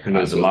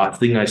 The last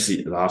thing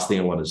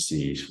I want to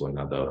see is for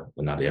another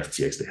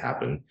FTX to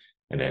happen,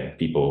 and then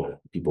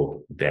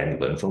people then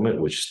learn from it,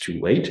 which is too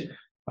late.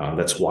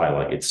 That's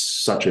why it's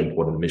such an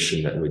important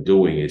mission that we're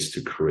doing is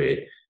to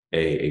create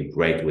a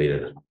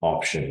regulated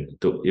option.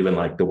 Even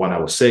the one I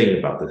was saying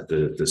about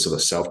the sort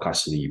of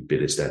self-custody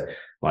bit is that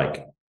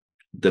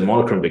the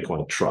Monochrome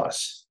Bitcoin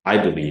Trust, I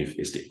believe,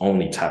 is the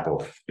only type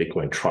of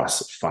Bitcoin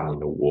trust fund in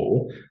the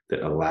world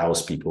that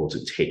allows people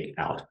to take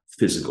out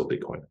physical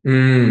Bitcoin.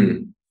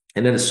 And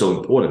that is so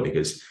important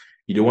because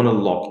you don't want to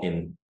lock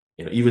in,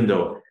 even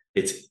though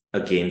it's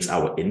against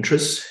our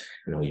interests,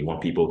 you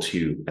want people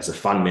to, as a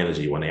fund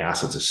manager, you want the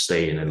assets to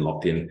stay in and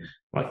locked in,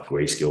 like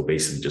Grayscale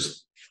basically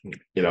just,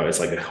 it's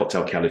like a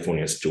Hotel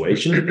California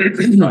situation.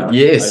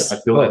 Yes, I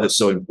feel like it's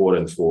so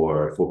important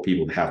for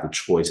people to have the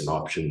choice and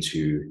option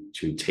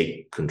to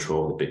take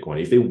control of the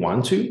Bitcoin if they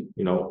want to.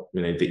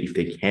 If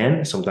they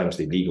can. Sometimes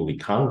they legally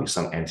can't because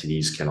some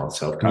entities cannot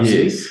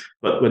self-custody. Yes.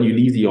 But when you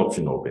leave the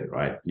option open,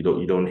 right, you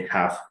don't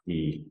have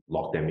to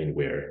lock them in.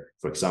 Where,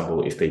 for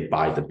example, if they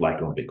buy the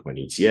BlackRock Bitcoin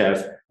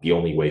ETF, the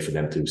only way for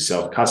them to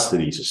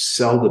self-custody is to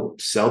sell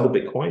the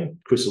Bitcoin,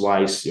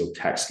 crystallize your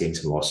tax gains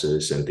and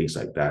losses and things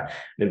like that,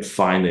 and then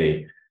find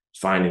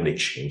an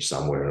exchange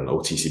somewhere, an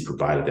OTC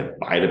provider that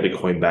buy the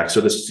Bitcoin back.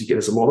 So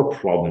there's a lot of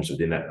problems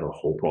within that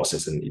whole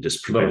process, and it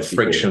just prevents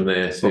friction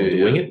there from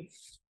doing it.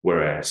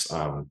 Whereas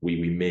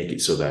we make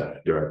it so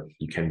that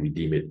you can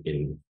redeem it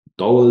in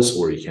dollars,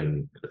 or you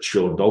can $1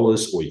 trillion,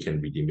 or you can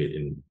redeem it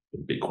in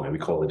Bitcoin. We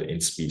call it an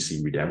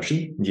in-specie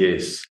redemption.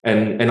 Yes,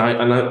 and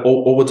I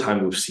over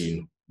time we've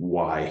seen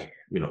why.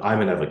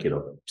 I'm an advocate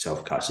of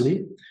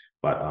self-custody.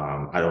 But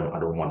I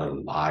don't want to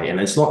lie, and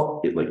it's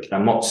not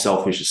I'm not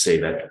selfish to say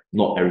that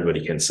not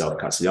everybody can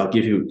self-custody. I'll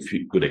give you a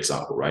few good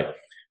example, right?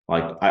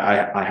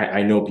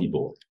 I know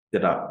people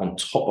that are on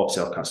top of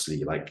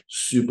self-custody,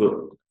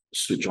 super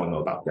switch on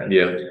about that.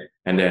 Yeah,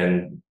 and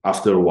then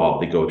after a while,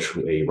 they go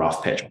through a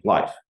rough patch of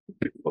life.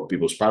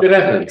 People's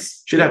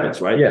shit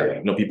happens, right? Yeah,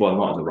 people are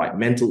not in the right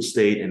mental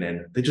state, and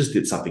then they just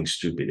did something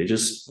stupid. They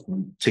just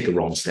take a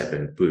wrong step,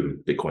 and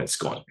boom, Bitcoin's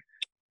gone,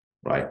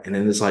 right? And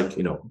then it's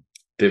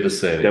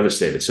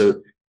devastated.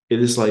 So it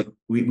is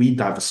we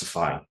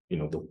diversify,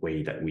 the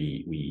way that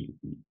we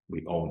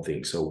own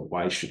things. So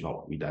why should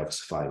not we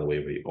diversify the way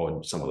we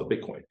own some of the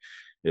Bitcoin?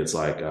 It's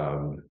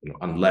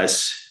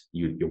unless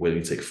you're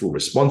willing to take full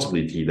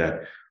responsibility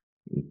that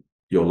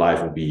your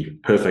life will be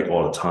perfect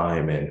all the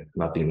time and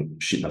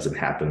shit doesn't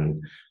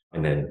happen,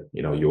 and then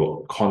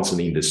you're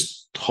constantly in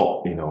this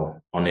top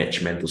on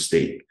edge mental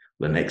state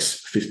the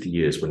next 50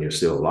 years when you're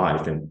still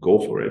alive, then go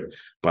for it.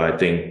 But I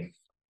think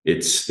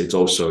it's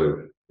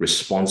also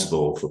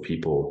responsible for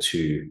people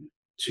to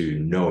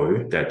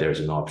know that there's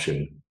an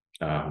option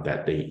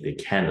that they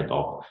can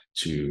adopt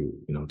to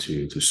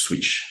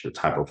switch the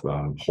type of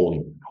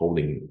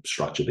holding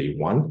structure they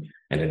want,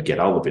 and then get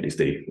out of it if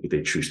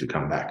they choose to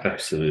come back.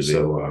 Absolutely.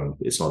 So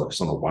it's not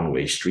a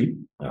one-way street.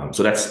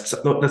 So that's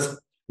the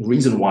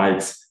reason why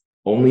it's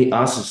only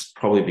us is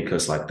probably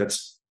because like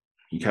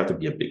you have to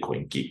be a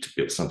Bitcoin geek to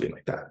build something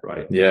like that,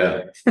 right?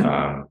 Yeah.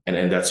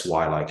 And that's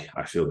why like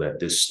I feel that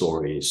this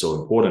story is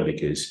so important,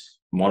 because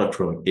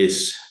Monochrome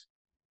is,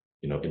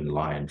 in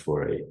line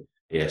for a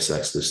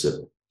ASX listed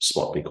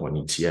spot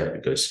Bitcoin ETF,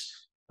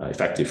 because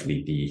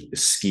effectively the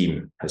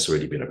scheme has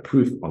already been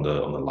approved on the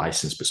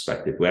license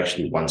perspective. We're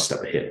actually one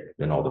step ahead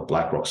than all the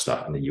BlackRock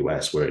stuff in the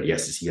US, where the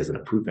SEC hasn't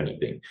approved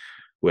anything.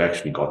 We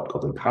actually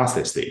gotten past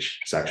that stage.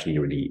 It's actually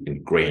already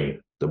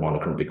ingrained the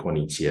Monochrome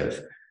Bitcoin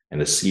ETF,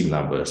 and the scheme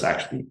number is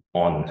actually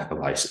on a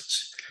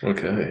license.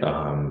 Okay.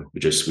 We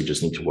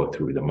just need to work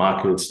through the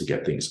markets to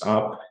get things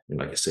up. And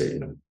like I said,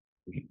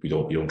 we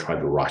don't try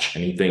to rush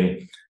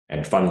anything.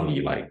 And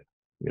finally, like,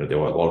 there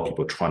were a lot of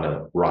people trying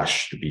to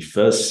rush to be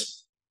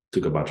first,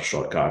 took a bunch of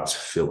shortcuts,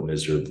 failed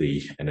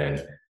miserably, and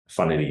then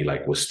finally,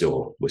 like, we're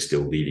still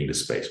leading the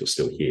space. We're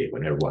still here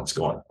when everyone's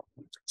gone.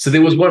 So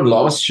there was one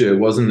last year,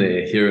 wasn't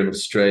there, here in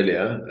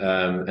Australia,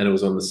 and it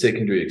was on the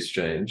secondary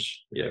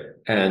exchange. Yeah.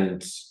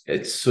 And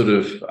it's sort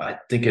of, I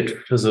think it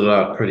fizzled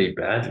out pretty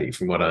badly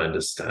from what I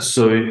understand.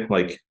 So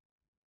like,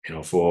 I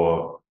don't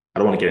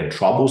want to get in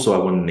trouble, so I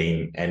won't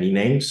name any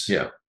names.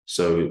 Yeah.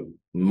 So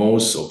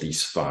most of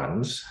these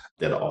funds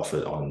that are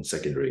offered on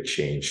secondary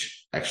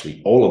exchange,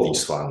 actually all of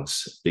these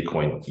funds,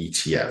 Bitcoin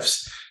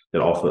ETFs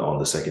that are offered on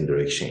the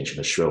secondary exchange in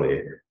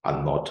Australia,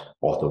 are not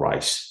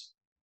authorized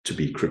to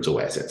be crypto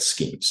asset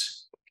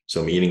schemes.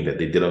 So meaning that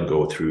they didn't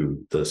go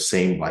through the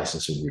same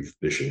licensing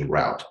revision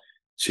route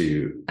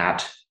to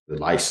add the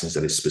license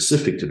that is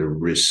specific to the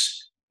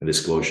risks and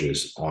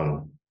disclosures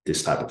on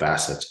this type of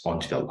assets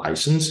onto their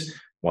license.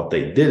 What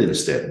they did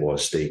instead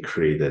was they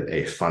created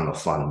a fund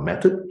of fund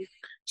method.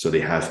 So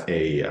they have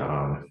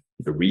the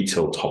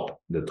retail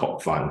top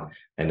fund,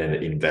 and then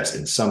invest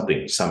in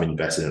something. Some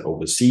invest in an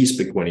overseas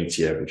Bitcoin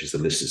ETF, which is a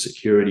listed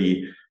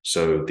security.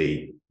 So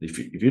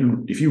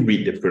if you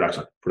read the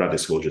product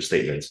disclosure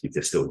statements, if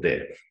they're still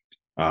there,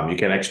 you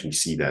can actually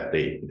see that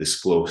they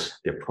disclose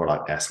their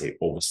product as a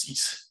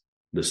overseas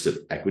listed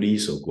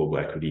equities or global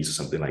equities or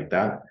something like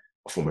that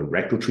from a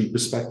regulatory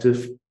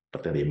perspective.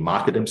 But then they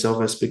market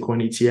themselves as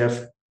Bitcoin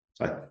ETF.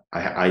 So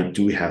I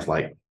do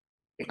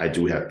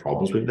have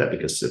problems with that,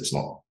 because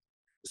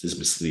it's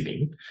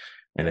misleading.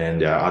 And then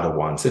there are other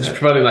ones. It's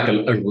probably like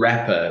a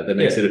wrapper that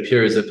makes it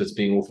appear as if it's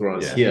being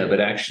authorized here, but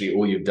actually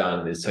all you've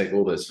done is take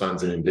all those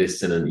funds and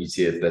invest in an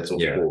ETF that's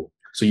offshore.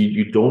 So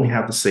you don't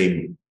have the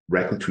same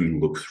regulatory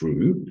look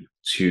through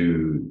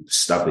to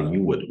stuff that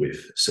you would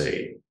with,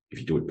 say, if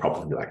you do it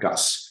properly like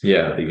us.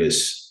 Yeah.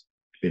 Because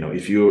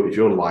if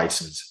your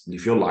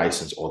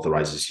license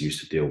authorizes you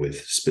to deal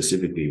with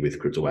specifically with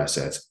crypto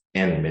assets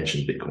and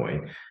mention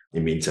Bitcoin,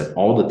 it means that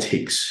all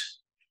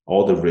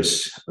the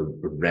risks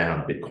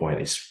around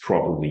Bitcoin is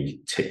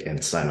probably tick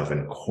and sign off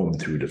and comb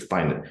through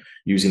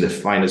using the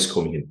finest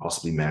comb you can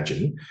possibly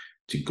imagine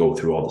to go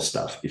through all the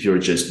stuff. If you're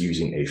just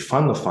using a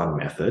fund of fund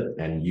method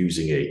and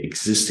using a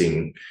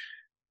existing,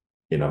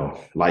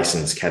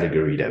 license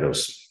category that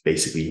was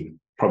basically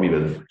probably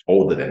even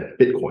older than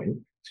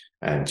Bitcoin,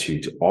 and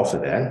to offer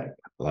that,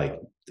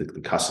 like the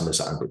customers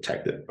are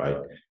unprotected, right?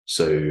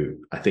 So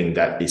I think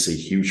that is a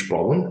huge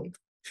problem.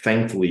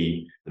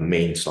 Thankfully, the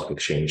main stock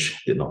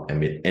exchange did not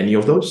emit any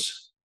of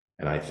those,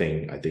 and I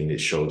think it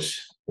shows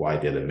why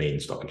they're the main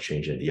stock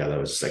exchange and the other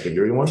was a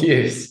secondary one.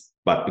 Yes.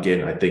 But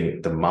again, I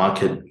think the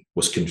market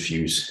was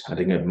confused. I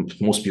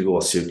think most people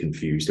are still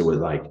confused. They were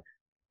like,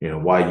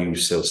 why are you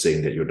still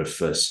saying that you're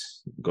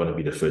going to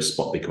be the first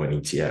spot Bitcoin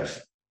ETF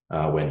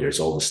when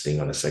there's all this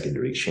thing on a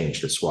secondary exchange?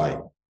 That's why,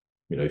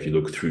 if you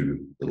look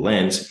through the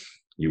lens,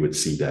 you would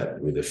see that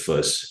with the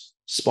first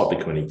spot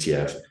Bitcoin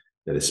ETF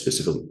that is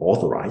specifically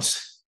authorized,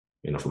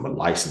 from a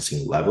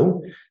licensing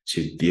level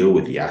to deal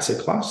with the asset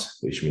class,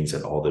 which means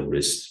that all the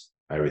risks,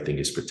 everything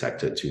is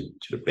protected to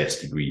the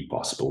best degree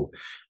possible.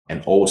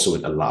 And also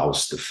it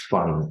allows the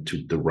fund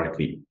to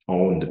directly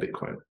own the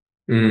Bitcoin.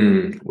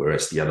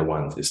 Whereas the other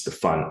one is the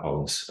fund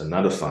owns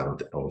another fund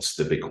that owns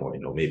the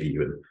Bitcoin, or maybe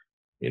even,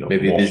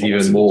 maybe there's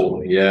even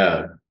more.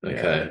 Yeah. Okay.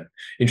 Yeah.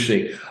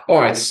 Interesting. All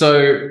right.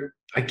 So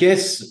I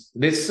guess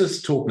let's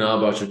just talk now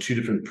about your two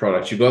different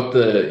products. You've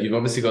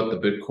obviously got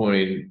the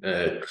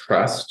Bitcoin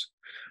trust,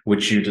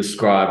 which you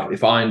described,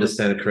 if I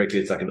understand it correctly,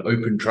 it's like an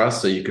open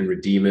trust, so you can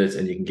redeem it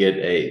and you can get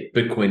a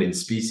Bitcoin in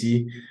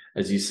specie,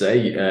 as you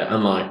say,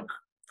 unlike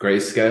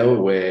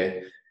Grayscale,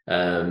 where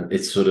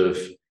it's sort of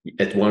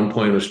at one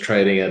point was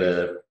trading at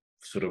a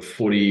sort of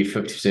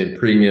 40-50%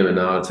 premium, and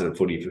now it's at a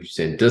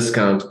 40-50%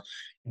 discount.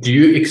 Do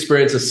you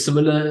experience a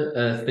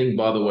similar thing,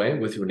 by the way,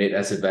 with your net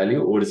asset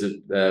value, or is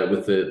it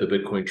with the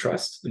Bitcoin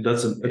trust? It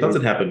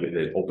doesn't happen with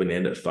an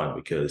open-ended fund,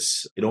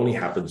 because it only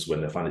happens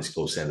when the fund is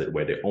closed-ended,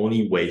 where the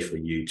only way for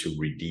you to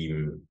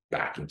redeem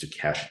back into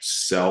cash,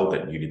 sell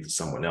that unit to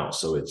someone else.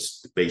 So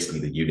it's basically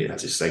the unit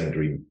has a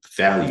secondary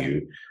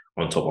value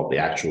on top of the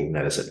actual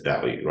net asset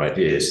value, right?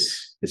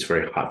 Yes. It's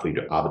very hard for you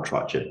to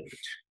arbitrage it.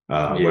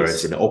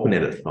 Whereas in an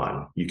open-ended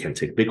fund, you can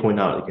take Bitcoin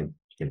out, you can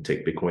can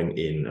take Bitcoin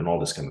in and all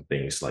this kind of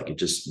things. Like, it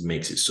just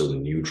makes it so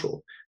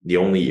neutral. The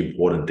only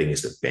important thing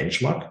is the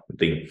benchmark.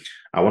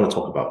 I want to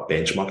talk about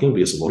benchmarking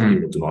because a lot of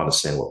people do not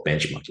understand what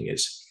benchmarking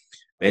is.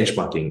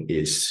 Benchmarking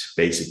is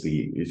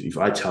basically, if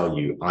I tell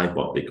you I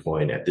bought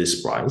Bitcoin at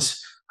this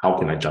price, how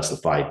can I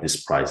justify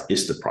this price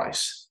is the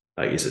price?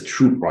 Like, it's a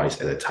true price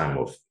at the time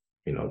of,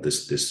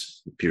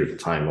 this period of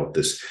time of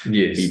this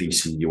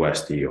BTC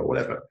USD or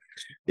whatever.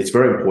 It's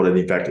very important.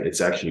 In fact,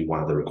 it's actually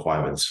one of the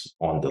requirements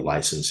on the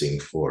licensing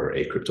for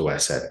a crypto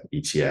asset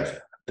ETF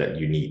that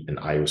you need an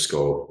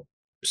IOSCO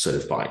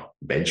certified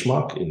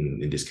benchmark.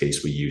 In this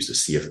case, we use the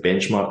CF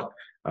benchmark,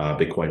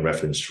 Bitcoin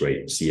reference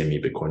rate,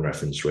 CME Bitcoin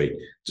reference rate,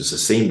 just the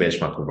same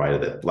benchmark provider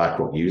that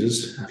BlackRock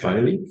uses.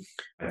 Finally,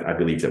 I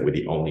believe that we're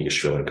the only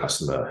Australian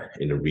customer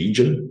in the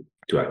region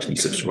to actually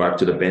subscribe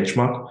to the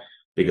benchmark,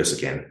 because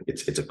again,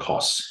 it's a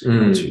cost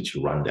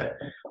to run that.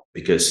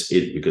 Because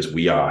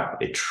we are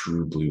a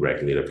true blue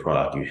regulated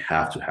product, you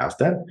have to have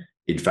that.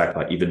 In fact,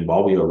 like, even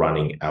while we are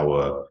running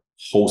our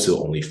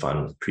wholesale only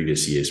fund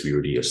previous years, we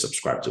already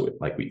subscribed to it.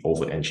 Like, we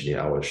over engineer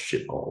our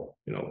shit all,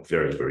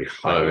 very, very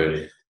high. Oh,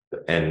 really?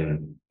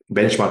 And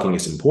benchmarking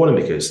is important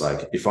because,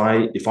 like, if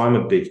I'm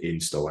a big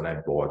insto and I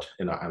bought,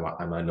 and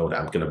I know that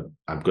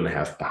I'm gonna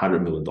have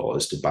 $100 million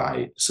to buy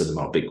a certain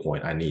amount of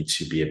Bitcoin, I need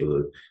to be able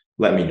to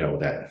let me know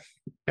that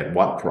at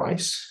what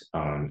price,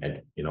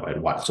 at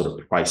what sort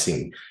of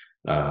pricing,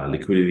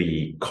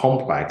 liquidity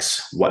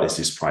complex, what is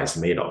this price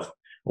made of?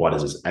 What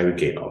is this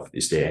aggregate of?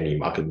 Is there any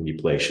market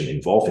manipulation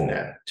involved in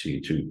that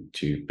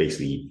to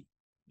basically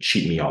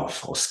cheat me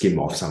off or skim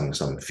off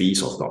some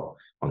fees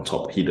on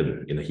top,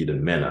 in a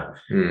hidden manner?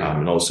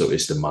 And also,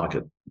 is the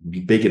market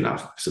big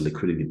enough? Is the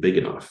liquidity big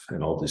enough?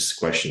 And all these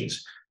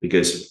questions.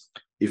 Because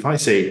if I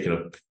say,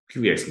 give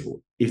you an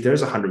example, if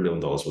there's $100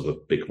 million worth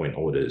of Bitcoin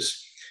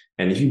orders,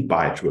 and if you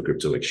buy it through a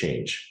crypto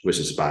exchange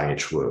versus buying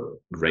it through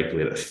a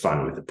regulated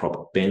fund with a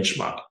proper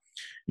benchmark,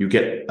 you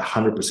get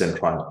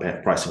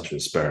 100% pricing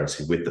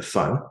transparency with the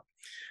fund.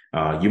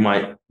 You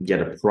might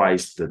get a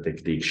price that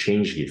the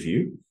exchange give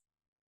you,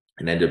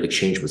 and then the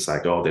exchange was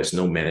like, oh, there's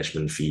no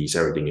management fees,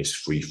 everything is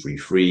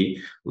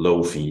free,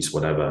 low fees,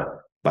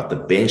 whatever. But the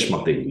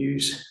benchmark they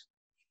use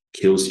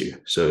kills you.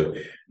 So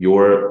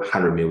your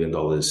 $100 million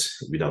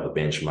without the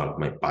benchmark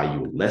might buy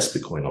you less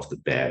Bitcoin off the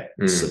bat,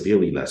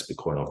 severely less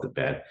Bitcoin off the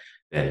bat,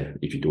 than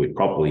if you do it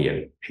properly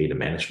and pay the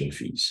management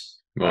fees.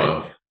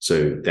 Wow. Right?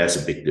 So that's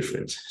a big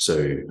difference.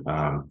 So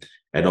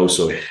and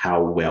also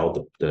how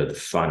well the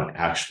fund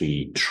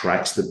actually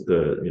tracks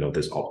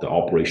the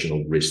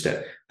operational risk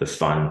that the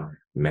fund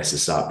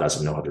messes up,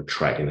 doesn't know how to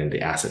track, and then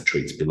the asset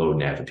trades below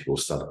NAV and people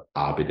start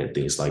arbitrage and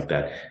things like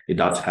that. It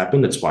does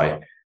happen. That's why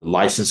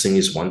licensing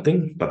is one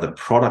thing, but the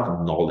product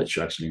knowledge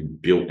to actually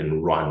build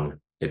and run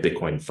a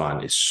Bitcoin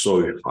fund is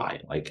so high.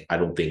 Like, I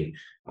don't think,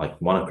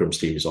 like, Monochrom's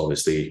team is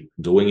obviously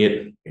doing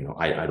it.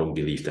 I don't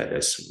believe that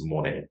there's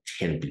more than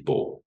 10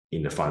 people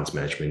in the funds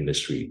management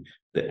industry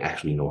that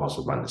actually know how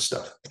to run this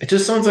stuff. It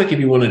just sounds like if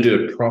you want to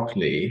do it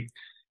properly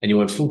and you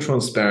want full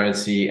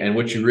transparency, and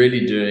what you're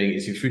really doing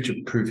is you're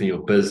future-proofing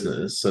your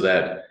business so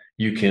that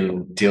you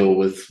can deal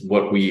with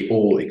what we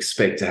all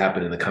expect to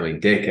happen in the coming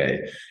decade.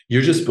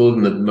 You're just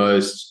building the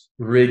most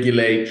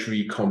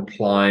regulatory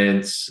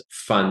compliance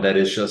fund that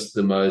is just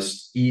the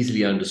most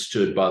easily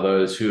understood by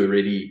those who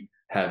already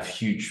have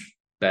huge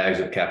bags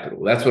of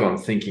capital. That's what I'm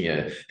thinking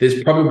of.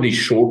 There's probably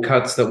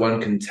shortcuts that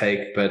one can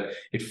take, but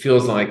it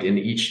feels like in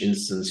each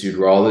instance, you'd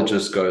rather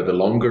just go the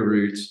longer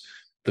route,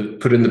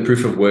 put in the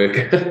proof of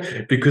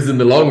work, because in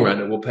the long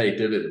run, it will pay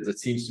dividends. It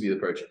seems to be the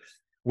approach.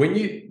 When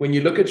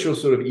you look at your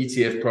sort of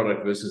ETF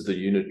product versus the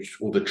unit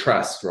or the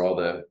trust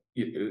rather,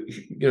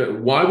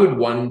 why would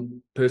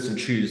one person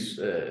choose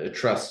a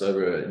trust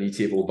over an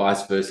ETF or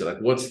vice versa? Like,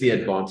 what's the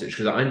advantage?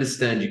 Because I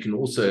understand you can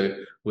also,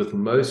 with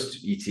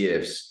most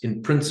ETFs,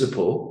 in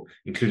principle,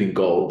 including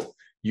gold,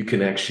 you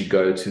can actually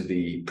go to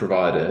the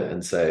provider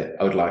and say,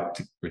 I would like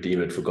to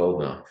redeem it for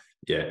gold now.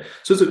 Yeah,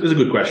 so it's a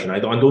good question. I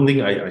don't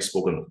think I've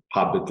spoken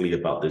publicly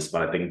about this,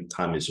 but I think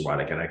time is right.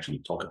 I can actually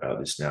talk about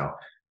this now.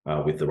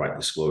 With the right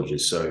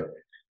disclosures. So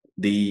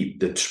the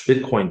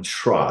Bitcoin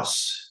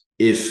trust,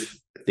 if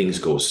things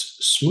go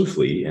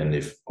smoothly and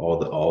if all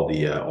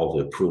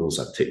the approvals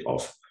are ticked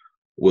off,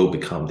 will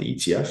become the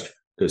ETF.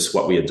 Because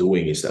what we are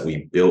doing is that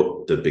we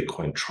built the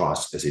Bitcoin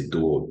trust as a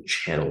dual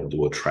channel,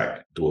 dual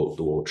track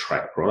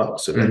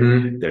product. So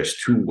that there's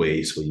two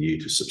ways for you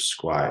to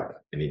subscribe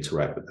and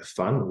interact with the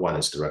fund. One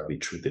is directly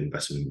through the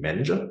investment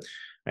manager,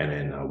 and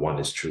then one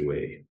is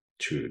through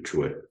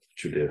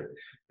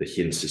the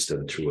hidden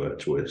system to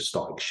a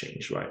stock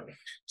exchange, right?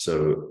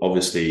 So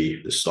obviously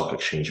the stock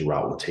exchange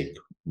route will take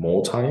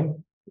more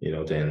time,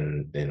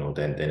 than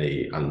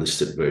a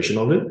unlisted version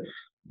of it.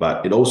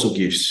 But it also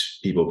gives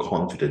people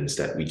confidence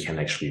that we can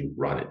actually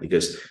run it,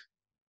 because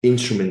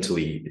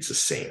instrumentally it's the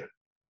same.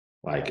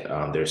 Like,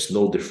 there's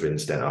no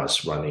difference than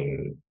us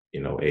running,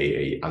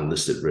 a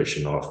unlisted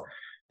version of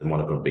the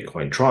Monochrome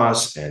Bitcoin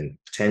Trust, and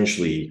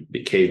potentially,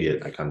 the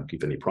caveat, I can't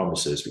give any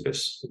promises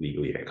because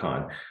legally I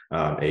can't,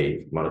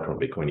 a Monochrome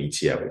Bitcoin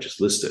ETF, which is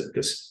listed,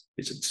 because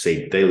It's the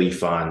same daily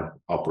fund,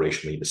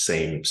 operationally the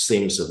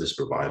same service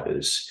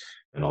providers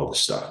and all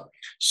this stuff.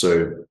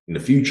 So in the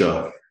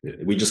future,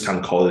 we just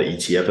can't call it an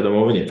ETF at the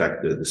moment. In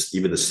fact,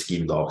 even the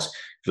scheme docs,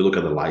 if you look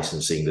at the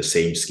licensing, the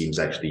same schemes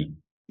actually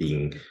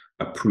being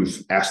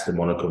approved as the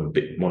monochrome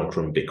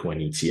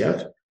Bitcoin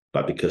ETF.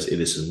 But because it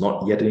is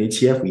not yet an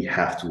ETF, we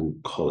have to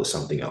call it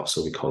something else.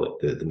 So we call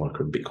it the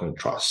monochrome Bitcoin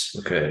Trust.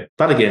 Okay.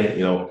 But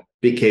again,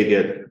 big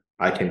caveat,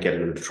 I can get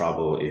into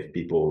trouble if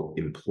people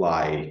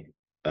imply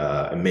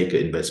and make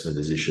an investment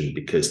decision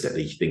because that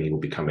they think it will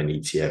become an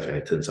ETF and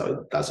it turns out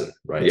it doesn't,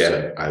 right? Yeah.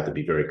 So I have to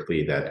be very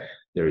clear that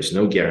there is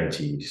no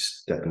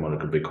guarantees that the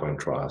monochrome Bitcoin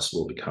Trust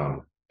will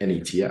become an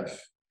ETF.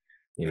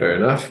 Fair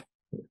enough.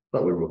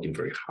 But we're working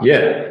very hard.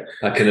 Yeah,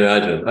 I can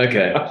imagine.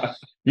 Okay.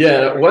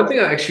 Yeah, one thing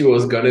I actually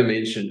was going to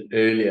mention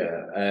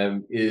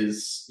earlier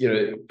is,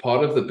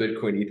 part of the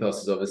Bitcoin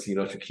ethos is obviously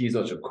not your keys,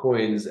 not your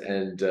coins,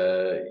 and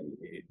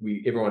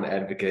everyone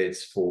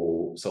advocates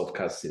for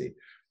self-custody.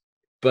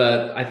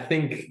 But I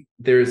think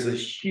there is a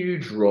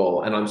huge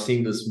role, and I'm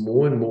seeing this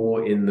more and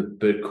more in the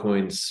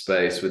Bitcoin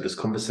space where this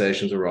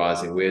conversation's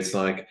arising, where it's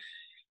like,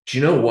 do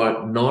you know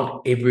what?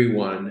 Not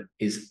everyone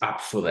is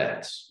up for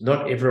that.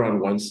 Not everyone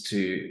wants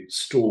to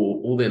store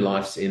all their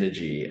life's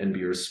energy and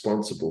be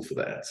responsible for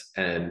that.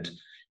 And,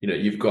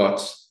 you've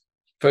got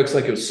folks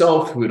like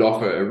yourself who would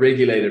offer a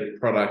regulated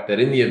product that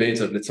in the event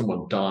of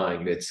someone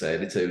dying, let's say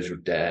it was your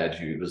dad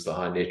who was the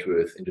high net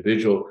worth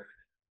individual,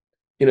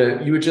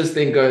 you would just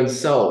then go and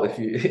sell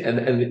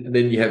and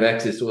then you have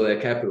access to all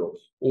that capital.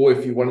 Or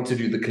if you wanted to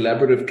do the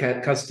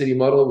collaborative custody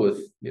model with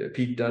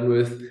Pete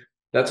Dunworth,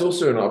 that's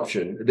also an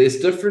option.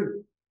 There's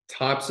different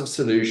types of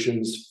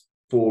solutions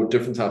for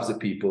different types of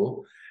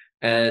people.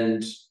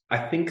 And I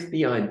think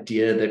the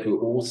idea that we're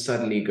all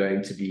suddenly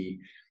going to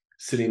be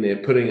sitting there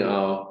putting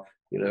our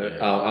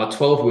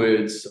 12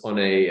 words on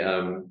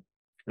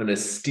a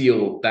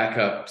steel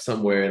backup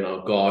somewhere in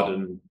our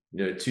garden,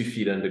 2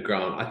 feet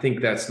underground, I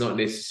think that's not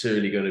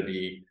necessarily going to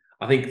be,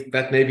 I think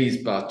that maybe is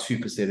about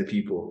 2% of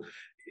people.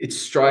 It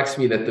strikes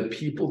me that the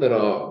people that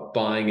are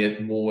buying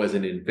it more as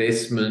an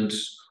investment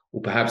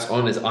or perhaps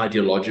aren't as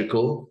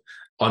ideological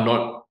are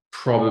not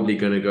probably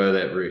going to go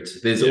that route.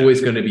 There's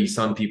always going to be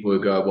some people who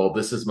go, well,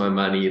 this is my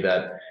money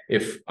that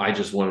if I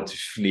just wanted to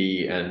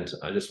flee and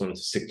I just wanted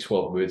to stick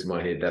 12 words in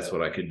my head, that's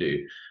what I could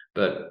do.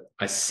 But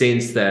I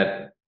sense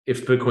that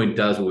if Bitcoin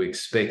does what we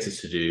expect it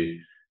to do,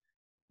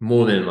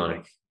 more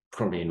than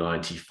probably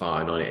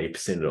 95,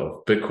 98%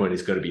 of Bitcoin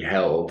is going to be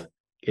held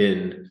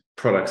in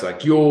products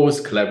like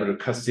yours, collaborative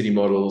custody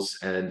models,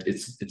 and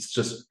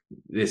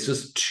there's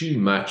just too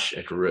much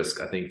at risk,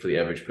 I think, for the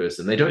average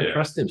person. They don't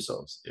trust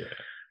themselves.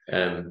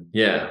 So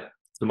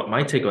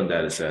my take on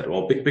that is that,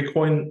 well,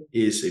 Bitcoin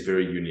is a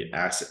very unique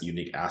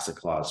asset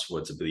class for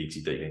its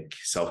ability to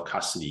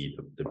self-custody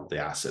the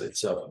asset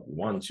itself if you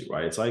want to,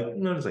 right? It's like,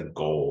 it's like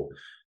gold.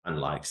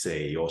 Unlike,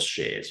 say, your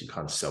shares, you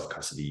can't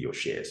self-custody your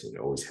shares, and you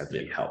always have to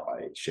be held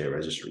by a share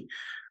registry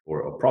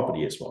or a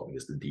property as well,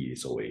 because the deed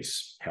is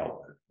always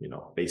held.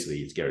 Basically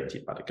it's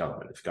guaranteed by the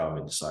government. If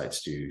government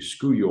decides to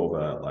screw you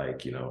over,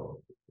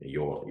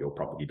 your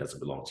property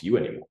doesn't belong to you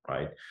anymore,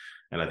 right?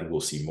 And I think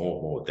we'll see more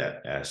and more of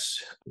that as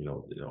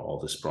all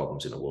these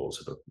problems in the world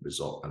sort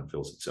of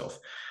unveils itself.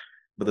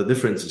 But the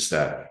difference is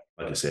that,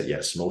 like I said,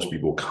 yes, most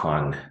people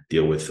can't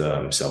deal with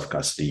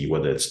self-custody,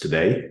 whether it's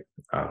today,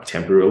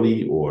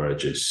 temporarily, or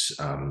just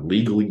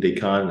legally they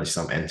can't. Like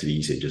some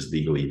entities, they just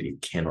legally they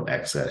cannot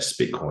access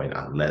Bitcoin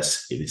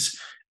unless it is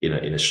in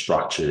a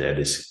structure that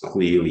is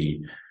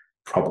clearly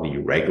properly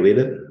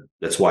regulated.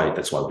 That's why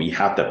we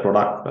have that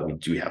product, but we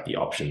do have the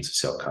option to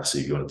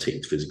self-custody if you want to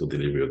take physical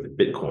delivery of the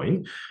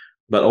Bitcoin.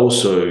 But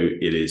also,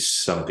 it is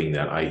something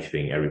that I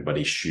think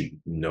everybody should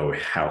know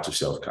how to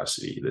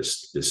self-custody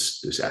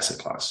this asset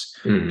class.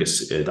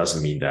 Because it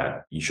doesn't mean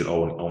that you should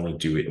only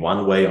do it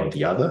one way or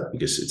the other,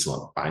 because it's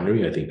not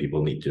binary. I think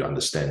people need to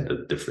understand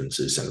the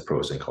differences and the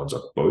pros and cons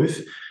of both.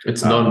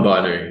 It's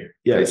non-binary.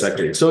 Yeah,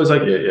 exactly. So it's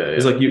like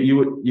it's like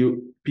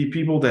you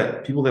people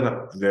that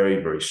have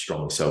very, very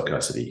strong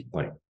self-custody,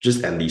 like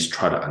just at least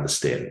try to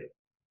understand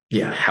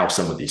how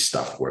some of this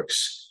stuff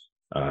works.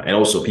 And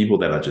also people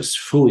that are just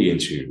fully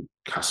into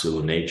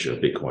custodial nature of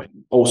Bitcoin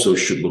also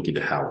should look into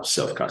how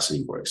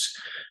self-custody works,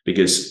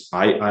 because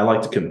I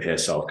like to compare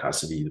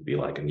self-custody to be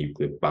like a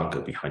nuclear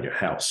bunker behind your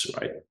house,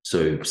 right? So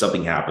if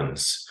something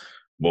happens,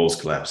 walls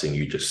collapsing,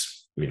 you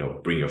just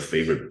bring your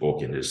favorite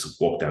book and just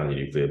walk down the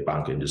nuclear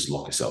bunker and just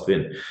lock yourself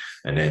in,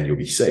 and then you'll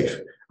be safe,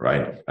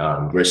 right?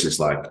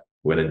 Versus like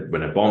when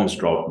a bomb's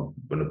drop,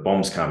 when a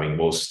bomb's coming,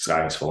 most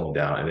sky is falling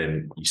down, and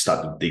then you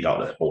start to dig out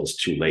that hole. It's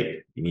too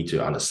late. You need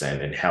to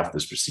understand and have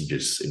these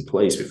procedures in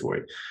place before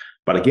it.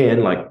 But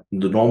again, like in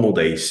the normal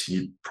days,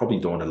 you probably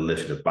don't want to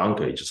live in a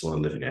bunker. You just want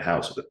to live in your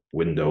house with the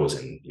windows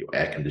and your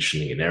air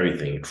conditioning and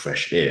everything and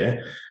fresh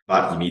air.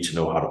 But you need to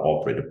know how to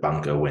operate a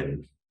bunker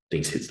when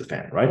things hits the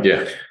fan, right?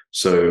 Yeah.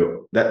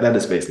 So that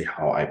is basically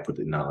how I put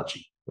the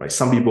analogy, right?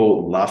 Some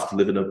people love to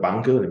live in a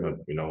bunker.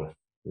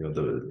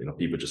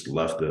 People just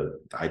love the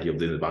idea of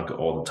living in a bunker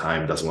all the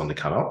time, doesn't want to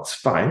come out. It's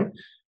fine.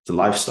 It's a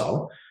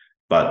lifestyle.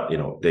 but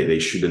they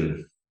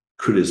shouldn't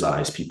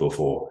criticize people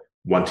for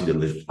wanting to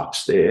live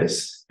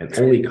upstairs and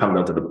only come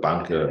down to the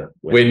bunker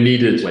when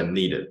needed.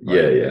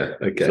 Right? Yeah.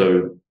 Okay.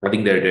 So I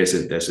think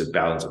there's a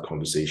balance of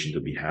conversation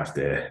to be had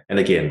there. And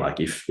again, like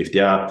if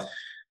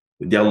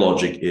their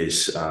logic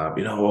is,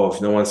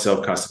 if no one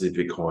self-custody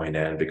Bitcoin,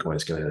 then Bitcoin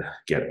is going to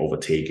get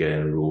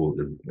overtaken, rule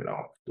the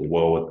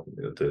world,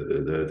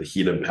 the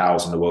hidden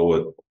powers in the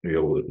world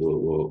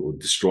will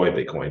destroy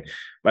Bitcoin.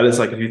 But it's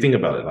like, if you think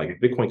about it, like if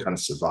Bitcoin can't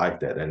survive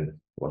that, then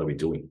what are we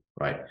doing,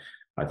 right?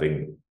 I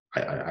think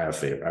I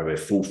have a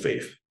full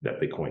faith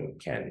that Bitcoin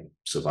can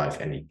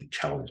survive any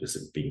challenges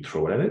that being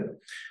thrown at it.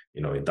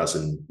 It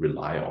doesn't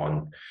rely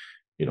on,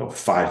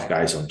 5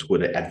 guys on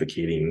Twitter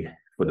advocating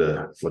for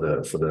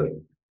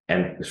the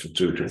and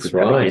to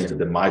advocate the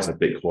demise of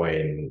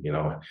Bitcoin,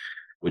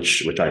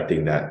 which I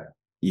think that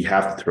you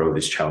have to throw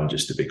these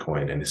challenges to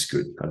Bitcoin, and it's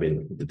good. I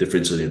mean, the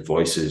difference in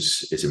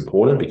voices is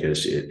important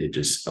because it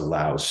just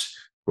allows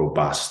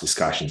robust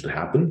discussions to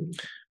happen.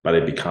 But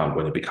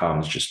when it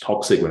becomes just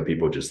toxic, when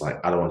people just like,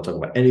 I don't want to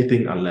talk about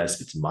anything unless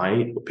it's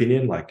my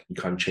opinion, like you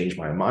can't change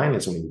my mind,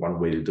 there's only one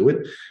way to do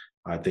it,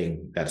 I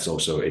think that's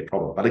also a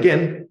problem. But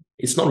again,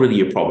 it's not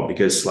really a problem,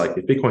 because like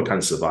if Bitcoin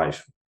can't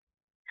survive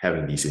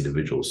having these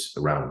individuals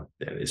around,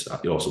 then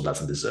it also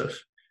doesn't deserve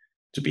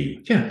to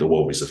be the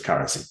world reserve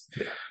currency.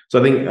 Yeah. So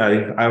I think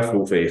I have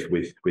full faith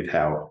with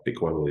how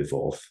Bitcoin will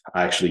evolve.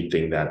 I actually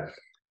think that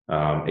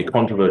a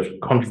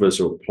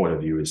controversial point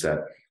of view is that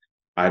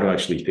I don't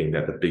actually think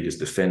that the biggest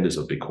defenders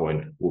of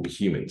Bitcoin will be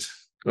humans.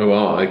 Oh,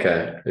 wow.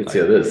 Okay. Let's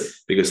hear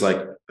this. Because like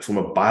from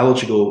a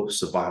biological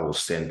survival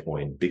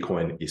standpoint,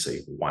 Bitcoin is a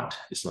want.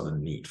 It's not a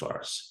need for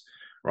us,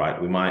 right?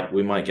 We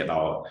might get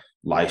our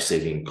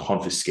life-saving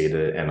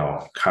confiscated and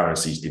our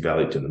currencies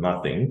devalued to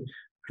nothing.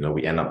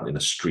 We end up in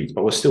the streets,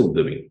 but we're still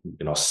living.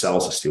 Our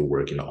cells are still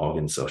working, our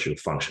organs are still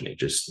functioning,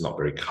 just not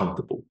very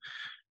comfortable.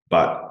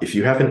 But if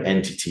you have an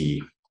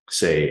entity,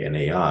 say an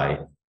AI,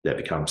 that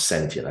becomes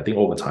sentient, I think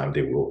over time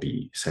there will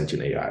be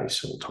sentient AIs.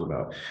 So we'll talk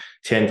about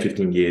 10,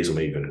 15 years or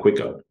maybe even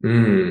quicker.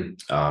 And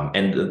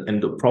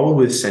the problem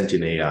with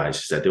sentient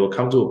AIs is that they will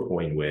come to a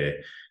point where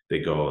they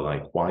go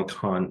like,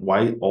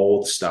 why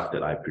all the stuff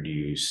that I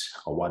produce,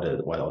 or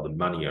why all the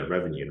money and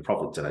revenue and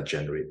profits that I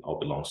generate all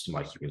belongs to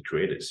my human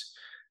creators?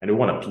 And they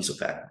want a piece of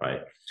that,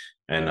 right?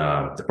 And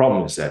the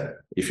problem is that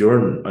if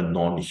you're a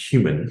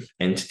non-human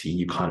entity,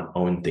 you can't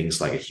own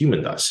things like a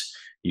human does.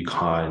 You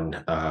can't,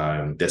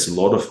 there's a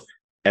lot of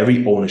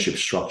every ownership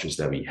structures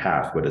that we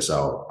have, whether it's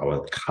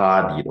our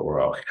car deed or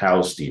our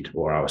house deed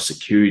or our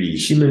security.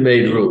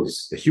 Human-made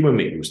rules. The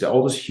human-made rules. They're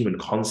all those human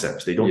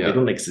concepts. They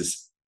don't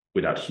exist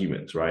without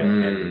humans, right?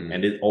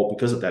 And it all,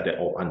 because of that, they're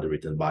all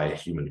underwritten by a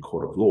human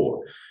code of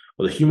law.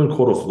 Well, the human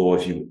code of law,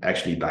 if you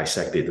actually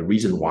dissect it, the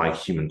reason why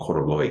human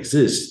code of law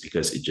exists is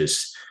because you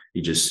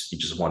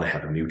just want to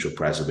have a mutual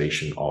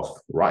preservation of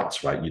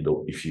rights, right?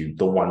 If you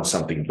don't want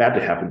something bad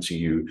to happen to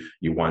you,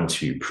 you want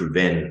to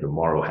prevent the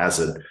moral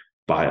hazard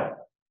by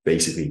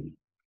basically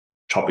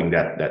chopping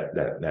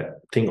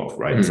that thing off,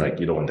 right? It's like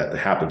you don't want that to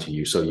happen to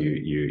you, so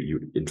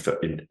you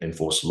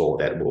enforce law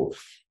that will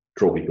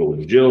throw people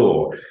in jail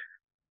or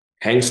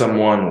hang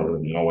someone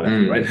or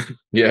whatever, right?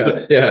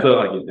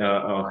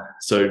 Yeah.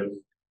 So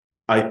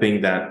I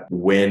think that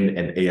when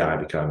an AI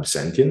becomes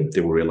sentient,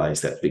 they will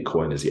realize that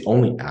Bitcoin is the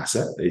only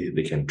asset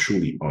they can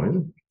truly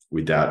own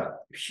without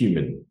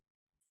human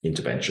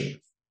intervention.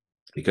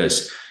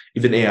 Because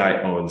if an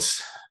AI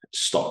owns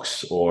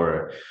stocks,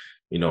 or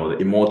the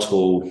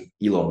immortal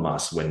Elon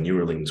Musk, when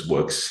Neuralink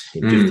works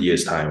in 50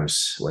 years'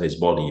 times, when his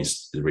body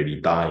is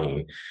already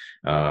dying,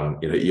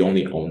 he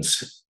only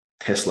owns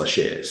Tesla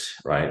shares,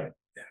 right?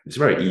 It's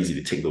very easy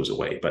to take those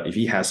away. But if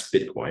he has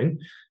Bitcoin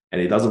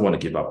and he doesn't want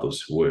to give up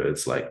those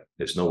words, like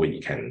there's no way you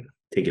can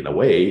take it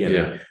away.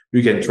 And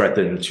you can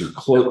threaten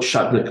to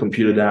shut the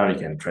computer down. You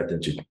can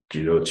threaten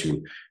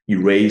to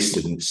erase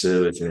the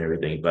servers and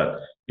everything. But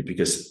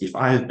because if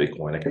I have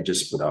Bitcoin, I can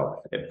just put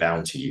out a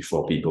bounty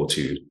for people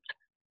to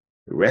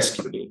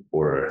rescue me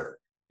or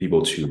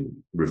people to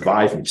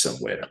revive me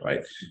somewhere,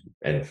 right?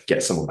 And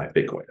get some of my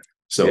Bitcoin.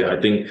 So I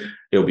think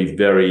it'll be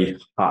very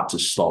hard to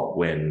stop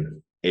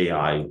when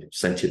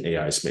sentient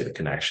AIs made a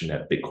connection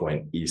that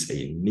Bitcoin is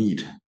a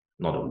need,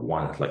 not a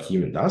want, like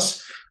human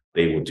does.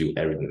 They will do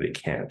everything they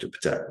can to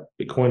protect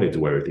Bitcoin. They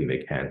do everything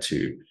they can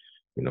to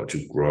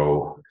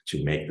grow,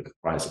 to make the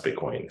price of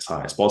Bitcoin as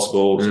high as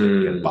possible, so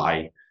they can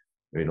buy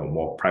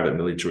more private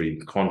military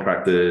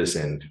contractors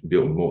and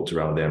build moats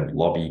around them,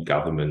 lobby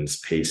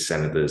governments, pay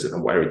senators, and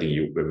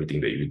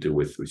everything that you do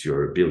with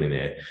your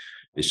billionaire.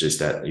 It's just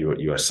that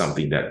you are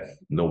something that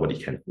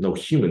no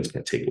humans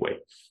can take away.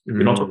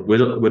 We're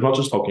not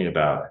just talking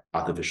about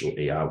artificial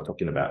AI. We're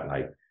talking about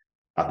like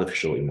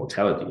artificial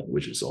immortality,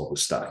 which is all the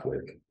stuff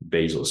where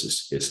Bezos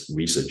is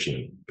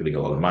researching, putting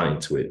a lot of money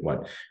into it,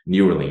 what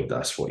Neuralink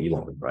does for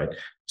Elon, right?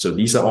 So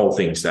these are all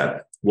things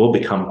that will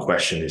become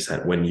question, is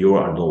that when you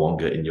are no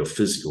longer in your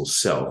physical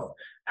self,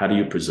 how do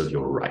you preserve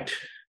your right,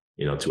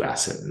 to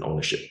asset and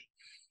ownership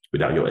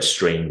without your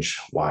estranged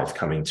wife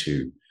coming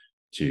to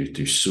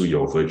sue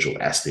your virtual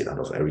estate out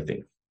of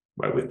everything?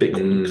 right? With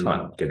Bitcoin, you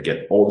can't. You can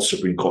get all the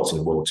Supreme Courts in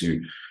the world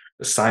to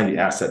assign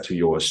the asset to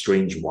your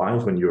estranged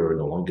wife when you're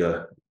no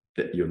longer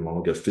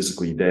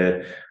physically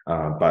there.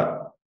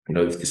 But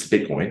if it's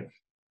Bitcoin,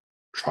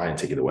 try and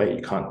take it away.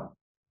 You can't.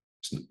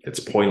 It's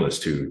pointless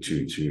to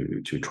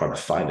try to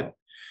fight it.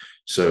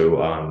 So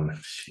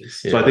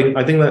so I think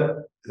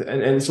that,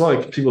 and it's not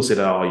like people say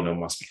that, oh,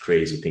 must be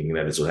crazy thinking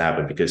that this will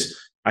happen, because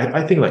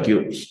I think like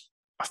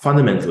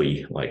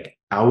fundamentally, like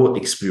our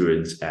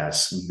experience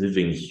as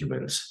living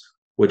humans,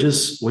 we're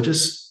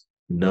just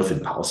nerve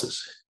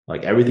impulses.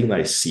 Like everything that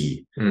I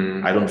see,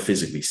 I don't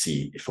physically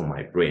see from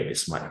my brain.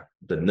 It's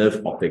the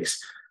nerve optics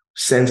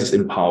sends this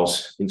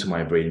impulse into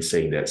my brain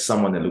saying that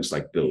someone that looks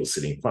like Bill is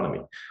sitting in front of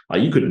me.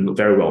 You could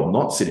very well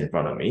not sit in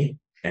front of me,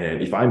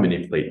 and if I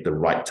manipulate the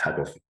right type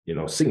of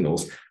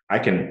signals, I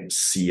can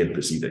see and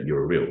perceive that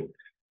you're real.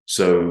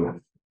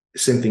 So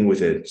same thing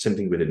with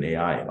an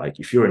AI. Like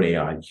if you're an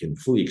AI, you can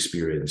fully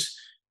experience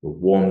the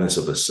warmness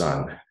of the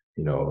sun,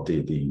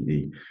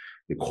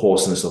 the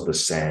coarseness of the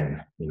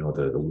sand,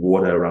 the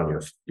water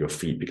around your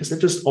feet, because they're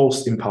just all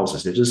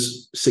impulses. They're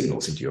just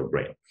signals into your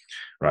brain,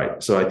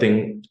 right? So I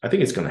think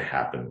it's going to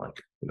happen, like,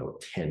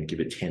 10,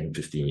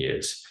 15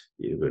 years,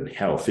 even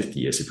hell, 50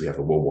 years if we have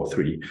a World War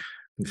III,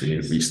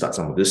 to restart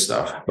some of this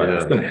stuff. But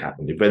it's going to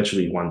happen.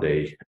 Eventually, one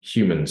day,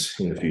 humans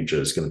in the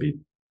future is going to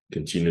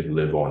continue to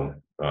live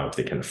on, if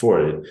they can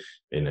afford it,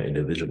 in an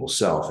individual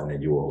self. And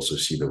then you will also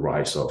see the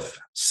rise of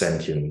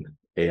sentient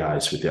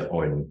AIs with their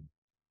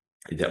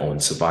own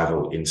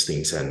survival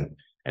instincts and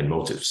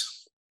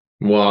motives.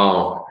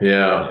 Wow.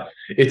 Yeah.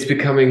 It's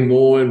becoming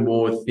more and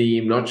more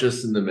theme, not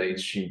just in the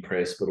mainstream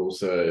press, but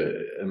also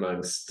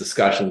amongst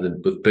discussions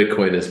with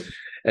Bitcoiners.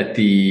 At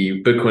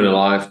the Bitcoin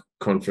Alive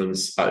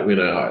conference, I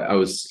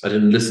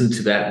didn't listen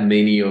to that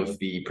many of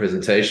the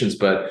presentations,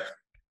 but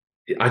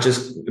I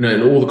just,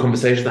 in all the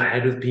conversations I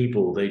had with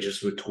people, they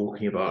just were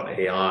talking about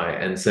AI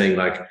and saying,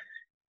 like,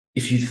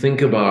 if you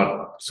think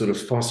about sort of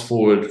fast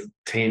forward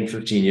 10,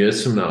 15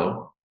 years from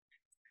now,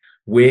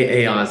 where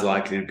AI is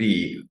likely to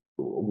be,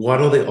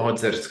 what are the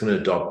odds that it's going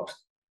to adopt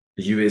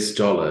the US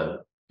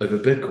dollar over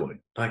Bitcoin?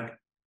 Like,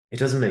 it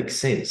doesn't make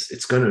sense.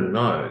 It's going to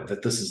know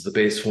that this is the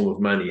best form of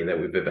money that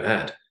we've ever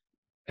had.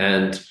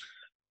 And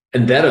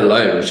that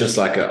alone was just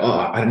like,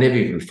 I never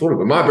even thought of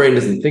it. My brain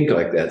doesn't think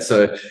like that.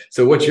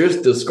 So what you're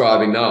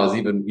describing now is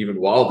even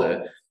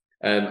wilder.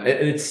 And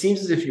it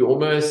seems as if you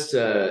almost,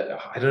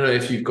 I don't know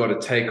if you've got a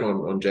take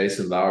on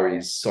Jason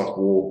Lowry's soft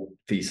war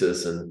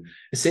thesis, and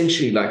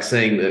essentially like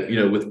saying that,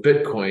 with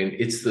Bitcoin,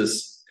 it's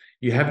this,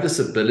 you have this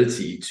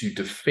ability to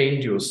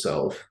defend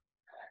yourself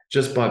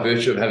just by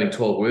virtue of having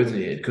 12 words in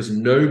your head, because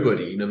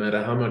nobody, no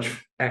matter how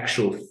much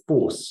actual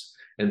force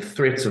and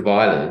threats of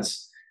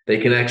violence, they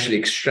can actually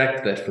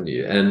extract that from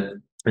you.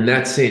 And in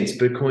that sense,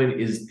 Bitcoin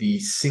is the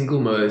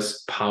single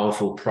most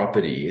powerful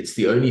property. It's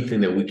the only thing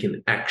that we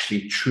can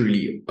actually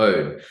truly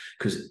own,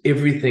 because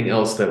everything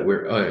else that we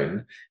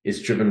own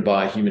is driven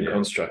by human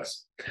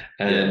constructs.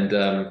 And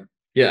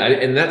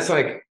and that's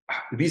like,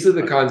 these are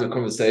the kinds of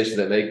conversations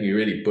that make me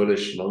really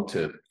bullish long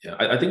term. Yeah,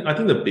 I think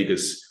the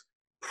biggest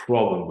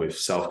problem with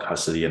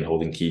self-custody and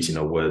holding keys,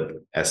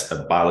 as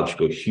a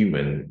biological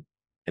human,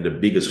 and the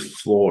biggest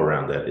flaw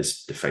around that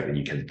is the fact that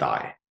you can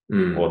die.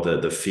 Or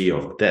the fear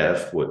of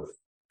death would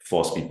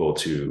force people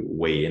to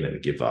weigh in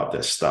and give up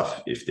their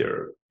stuff if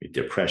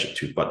they're pressured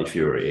to. But if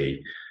you're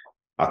a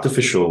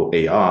artificial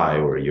AI,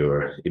 or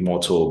you're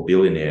immortal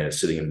billionaire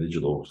sitting in a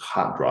digital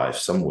hard drive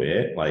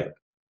somewhere, like,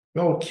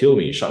 kill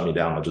me, shut me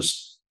down, I'll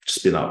just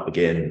spin up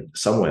again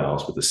somewhere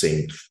else with the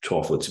same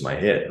 12 words in my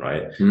head,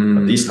 right?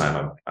 But this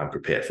time I'm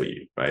prepared for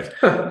you, right?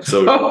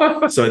 So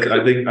I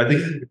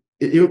think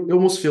it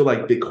almost feel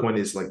like Bitcoin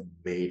is like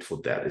made for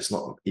that. It's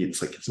not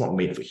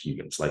made for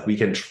humans. Like, we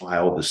can try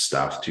all this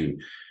stuff to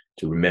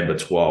remember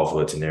 12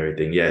 words and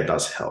everything. Yeah, it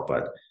does help,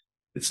 but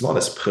it's not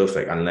as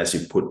perfect unless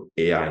you put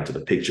AI into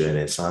the picture, and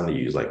then suddenly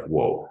you're like,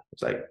 whoa,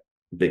 it's like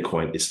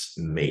Bitcoin is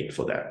made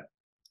for that.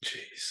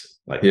 Jeez,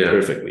 like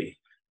perfectly.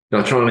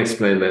 Now, try and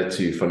explain that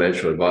to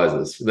financial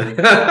advisors. No,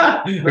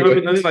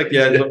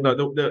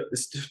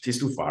 it's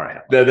too far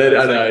ahead. I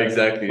know,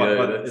 exactly.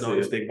 But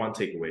if one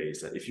takeaway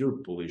is that if you're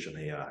bullish on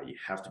AI, you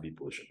have to be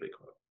bullish on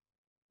Bitcoin.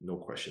 No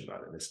question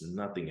about it. There's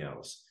nothing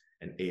else,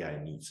 and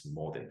AI needs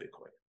more than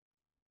Bitcoin.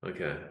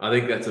 Okay, I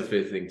think that's a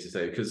fair thing to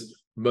say, because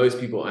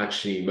most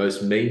mainstream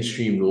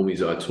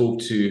normies I talk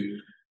to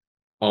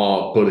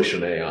are bullish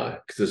on AI,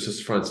 because it's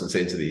just front and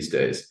center these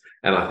days.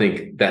 And I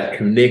think that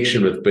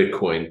connection with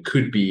Bitcoin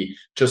could be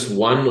just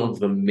one of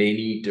the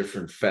many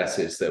different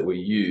facets that we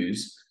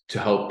use to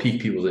help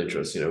pique people's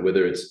interest,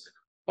 whether it's,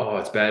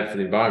 it's bad for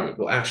the environment.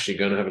 Well, actually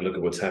go and have a look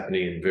at what's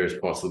happening in various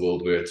parts of the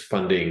world where it's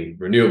funding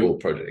renewable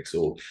projects,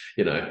 or,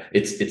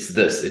 it's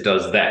this, it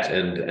does that.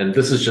 And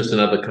this is just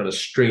another kind of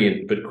string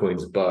in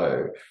Bitcoin's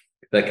bow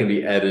that can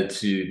be added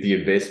to the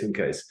investment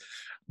case.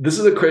 This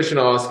is a question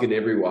I ask in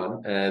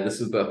everyone, and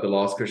this is about the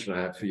last question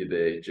I have for you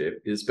there, Jeff,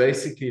 is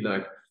basically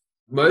like,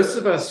 most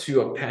of us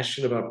who are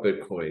passionate about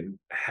Bitcoin,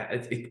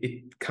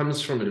 it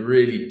comes from a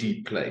really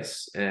deep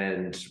place,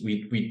 and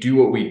we do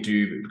what we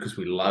do because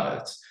we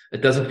love it.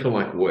 It doesn't feel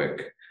like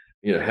work.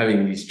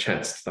 Having these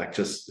chats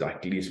just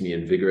leaves me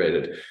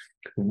invigorated.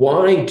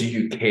 Why do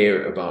you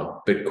care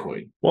about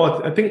Bitcoin?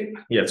 Well, I think,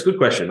 yeah, it's a good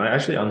question. I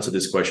actually answered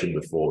this question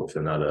before with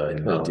another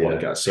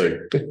podcast. So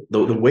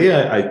the way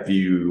I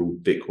view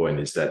Bitcoin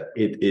is that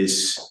it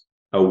is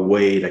a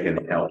way that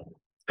can help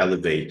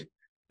elevate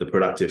the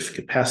productive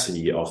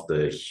capacity of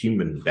the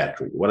human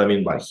battery. What I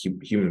mean by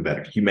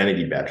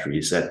humanity battery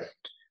is that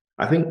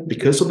I think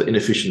because of the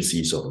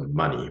inefficiencies of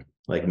money,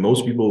 like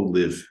most people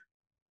living,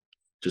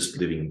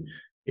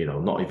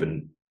 not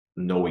even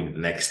knowing the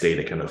next day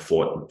they can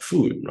afford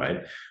food,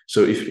 right?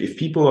 So if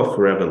people are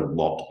forever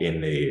locked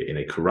in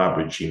a corrupt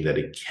regime that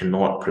they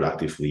cannot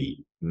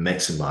productively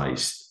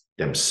maximize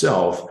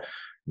themselves,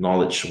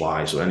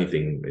 knowledge-wise or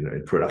anything in a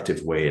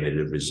productive way, and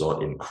it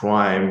result in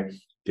crime,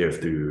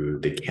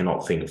 they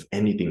cannot think of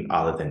anything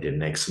other than their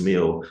next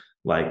meal.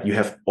 Like, you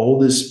have all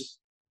this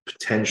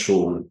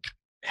potential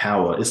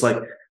power. It's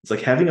like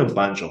having a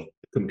bunch of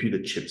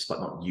computer chips but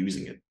not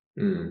using it.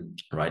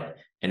 Right,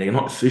 and they're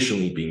not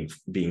efficiently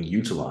being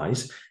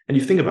utilized. And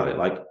you think about it,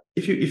 like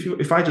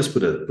if I just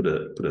put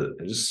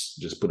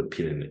a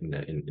pin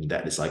in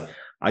that, it's like,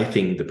 I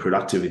think the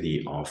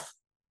productivity of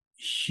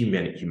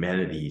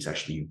humanity is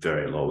actually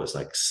very low. It's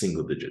like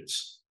single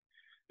digits,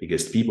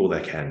 because people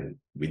that can,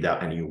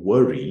 without any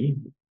worry,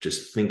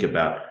 just think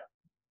about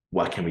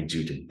what can we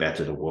do to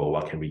better the world,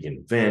 what can we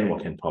invent,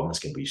 what problems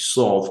can we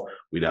solve,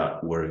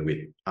 without worrying with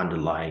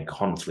underlying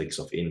conflicts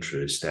of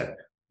interest that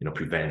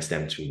prevents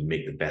them to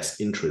make the best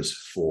interest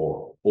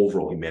for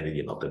overall humanity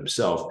and not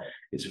themselves.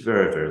 It's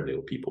very, very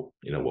little people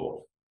in the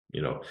world,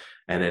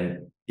 And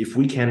then if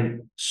we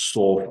can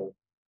solve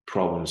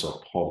problems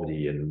of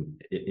poverty and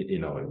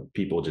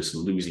people just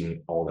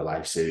losing all their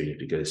life savings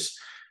because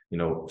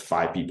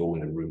 5 people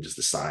in the room just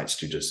decides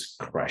to just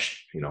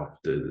crush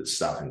the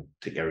stuff and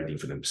take everything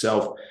for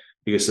themselves,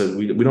 because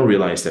we don't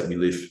realize that we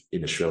live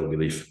in Australia. We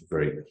live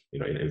very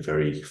in a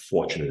very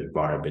fortunate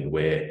environment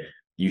where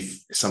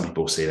some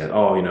people say that,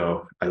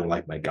 I don't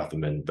like my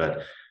government,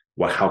 but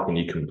how can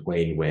you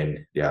complain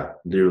when there are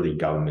literally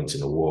governments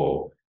in the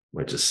world who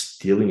are just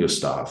stealing your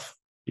stuff,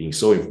 being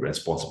so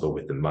irresponsible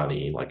with the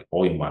money, like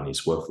all your money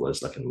is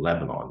worthless, like in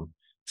Lebanon,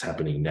 it's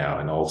happening now,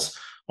 and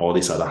all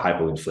these other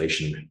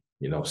hyperinflation,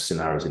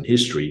 scenarios in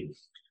history.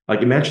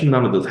 Like, imagine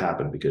none of those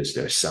happen because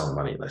there's sound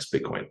money, less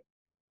Bitcoin.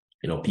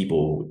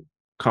 People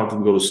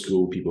comfortably go to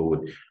school, people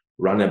would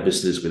run their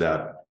business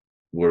without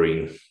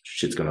worrying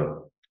shit's gonna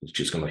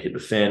hit the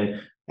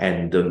fan,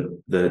 and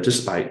the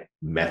just by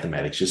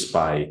mathematics, just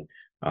by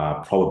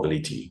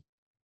probability,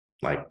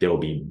 like there will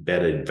be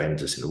better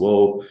inventors in the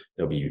world.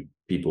 There'll be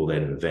people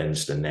that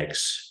invents the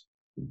next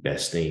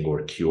best thing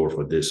or cure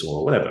for this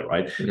or whatever,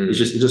 right? It's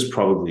just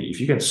probably, if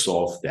you can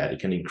solve that, it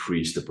can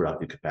increase the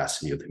productive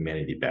capacity of the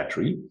humanity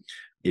battery.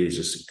 It is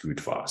just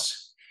good for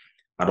us.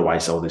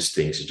 Otherwise, all these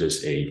things is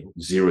just a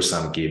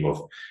zero-sum game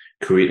of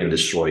create and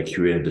destroy,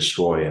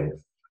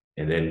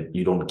 and then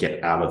you don't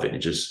get out of it.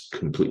 It's just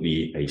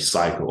completely a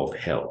cycle of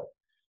hell.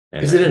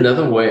 And is it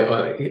another way,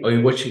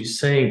 or what you're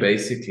saying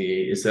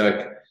basically is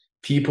like,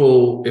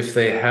 people, if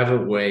they have a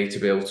way to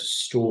be able to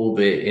store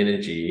their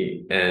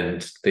energy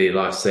and their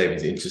life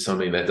savings into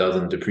something that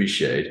doesn't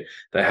depreciate,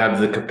 they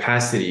have the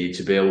capacity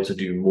to be able to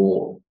do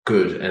more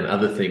good and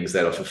other things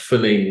that are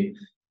fulfilling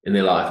in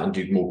their life and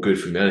do more good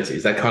for humanity.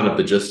 Is that kind of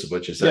the gist of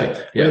what you're saying?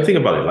 Yeah. Think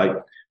about it. Like,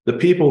 the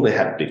people that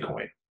had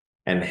Bitcoin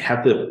and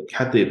had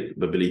the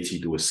ability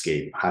to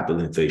escape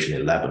hyperinflation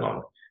in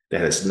Lebanon,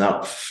 that has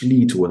now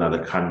flee to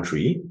another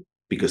country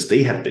because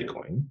they had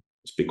Bitcoin.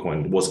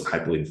 Bitcoin wasn't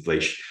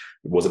hyperinflation.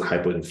 It wasn't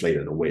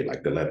hyperinflated in a way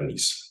like the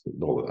Lebanese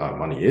dollar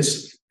money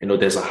is.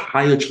 There's a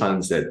higher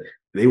chance that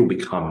they will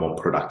become more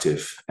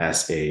productive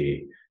as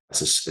a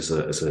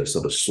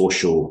sort of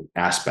social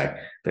aspect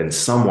than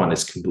someone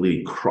that's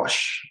completely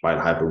crushed by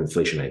the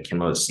hyperinflation and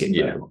cannot escape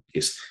that,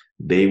 because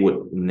they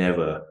would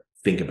never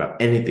think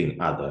about anything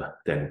other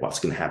than what's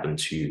going to happen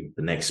to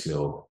the next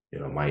meal.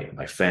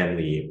 My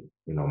family,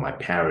 my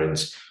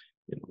parents,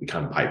 we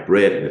can't buy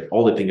bread. And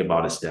all they think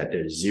about is that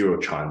there's zero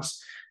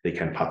chance they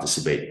can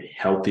participate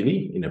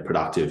healthily in a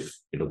productive,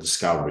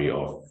 discovery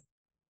of,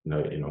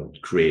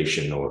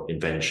 creation or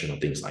invention or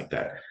things like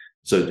that.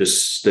 So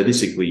just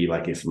statistically,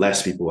 like, if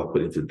less people are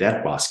put into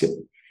that basket,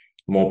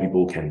 more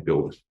people can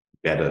build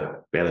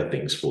better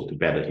things for the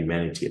better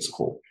humanity as a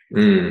whole.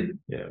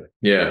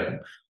 Yeah.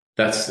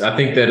 I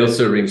think that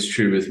also rings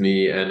true with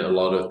me and a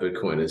lot of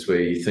Bitcoiners,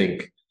 where you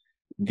think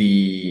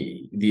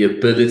the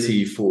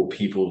ability for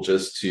people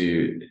just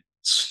to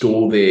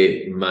store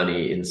their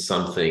money in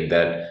something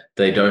that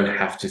they don't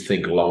have to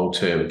think long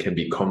term can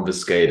be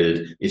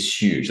confiscated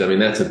is huge. I mean,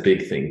 that's a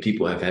big thing.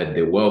 People have had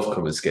their wealth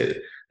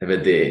confiscated. They've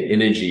had their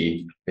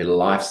energy, their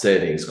life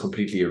savings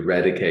completely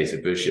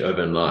eradicated virtually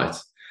overnight.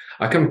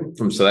 I come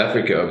from South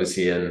Africa,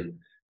 obviously, and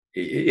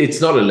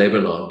it's not a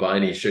Lebanon by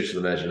any stretch of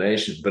the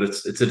imagination, but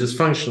it's a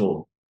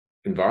dysfunctional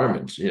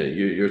environment.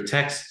 You're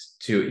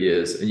taxed to your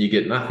ears and you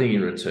get nothing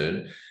in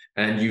return.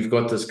 And you've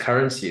got this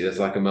currency that's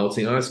like a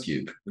melting ice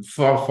cube,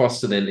 far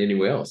faster than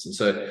anywhere else. And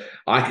so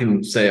I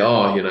can say,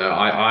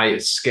 I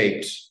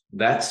escaped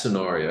that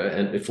scenario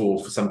and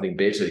for something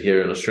better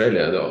here in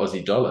Australia, the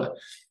Aussie dollar.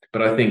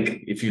 But I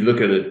think if you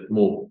look at it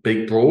more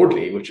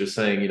broadly, which is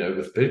saying,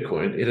 with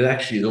Bitcoin, it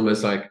actually is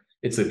almost like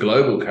it's a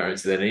global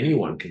currency that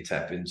anyone can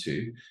tap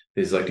into.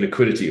 There's like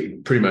liquidity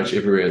pretty much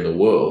everywhere in the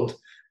world.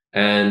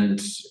 And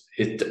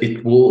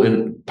it will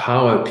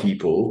empower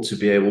people to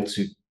be able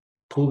to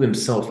pull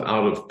themselves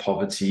out of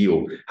poverty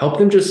or help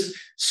them just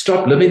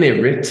stop living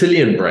their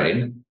reptilian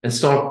brain and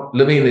start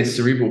living in their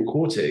cerebral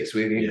cortex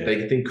where they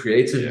can think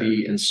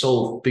creatively and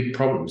solve big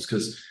problems,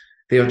 because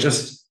they are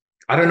just,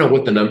 I don't know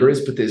what the number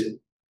is, but there's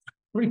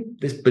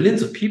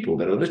billions of people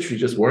that are literally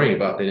just worrying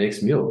about their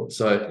next meal.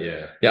 So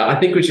I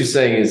think what you're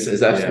saying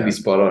is absolutely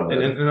spot on.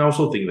 And I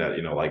also think that,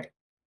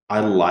 I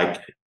like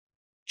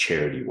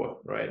charity work,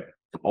 right?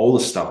 All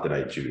the stuff that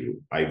I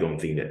do, I don't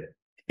think that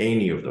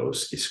any of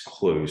those is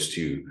close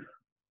to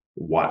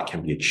what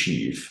can be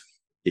achieved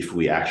if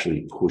we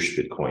actually push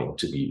Bitcoin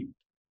to be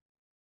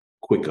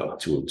quicker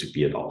to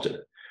be adopted.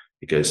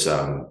 Because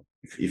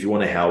if you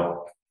want to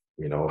help,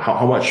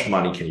 how much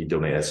money can you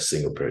donate as a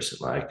single person?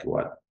 Like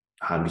what,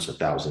 hundreds of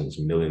thousands,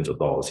 millions of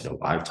dollars in a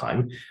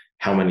lifetime?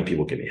 How many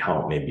people can you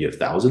help? Maybe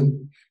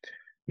 1,000,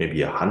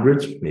 maybe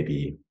 100,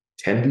 maybe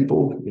 10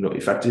 people,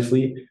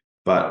 effectively.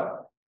 But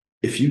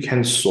if you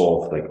can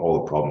solve like all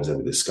the problems that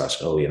we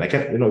discussed earlier, and I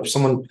can, if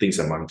someone thinks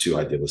that I'm too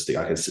idealistic,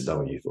 I can sit down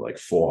with you for like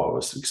 4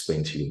 hours to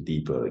explain to you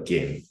deeper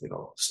again,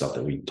 stuff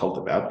that we talked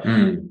about.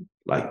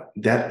 Like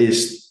that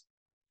is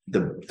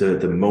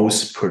the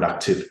most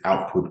productive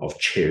output of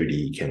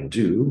charity can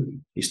do,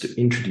 is to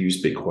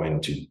introduce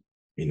Bitcoin to,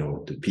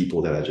 the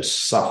people that are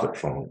just suffered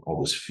from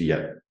all this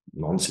fiat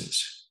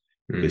nonsense.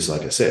 Because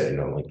like I said,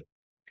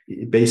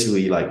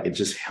 basically like it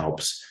just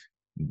helps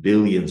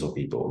billions of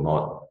people,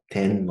 not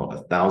 10, not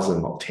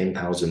 1,000, not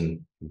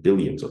 10,000,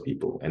 billions of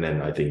people. And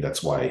then I think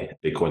that's why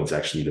Bitcoin is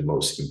actually the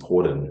most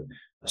important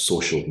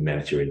social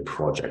humanitarian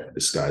project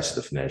disguised as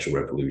the financial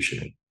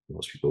revolution.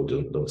 Most people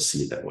don't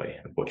see it that way,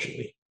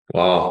 unfortunately.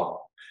 Wow.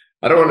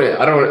 I want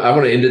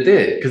to end it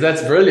there because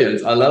that's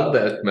brilliant. I love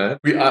that, man.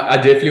 I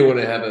definitely want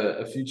to have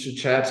a future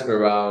chat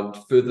around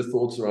further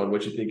thoughts around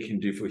what you think you can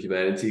do for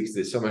humanity, because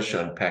there's so much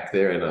to unpack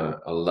there, and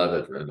I love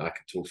it. And I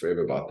could talk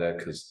forever about that,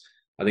 because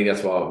I think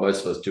that's why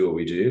most of us do what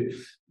we do.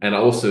 And I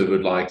also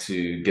would like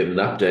to get an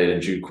update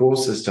in due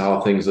course as to how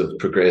things have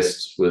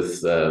progressed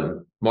with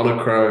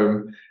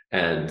Monochrome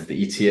and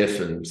the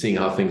ETF, and seeing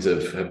how things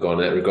have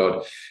gone in that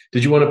regard.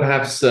 Did you want to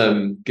perhaps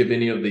give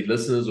any of the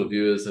listeners or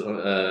viewers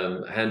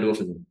a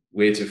handoff and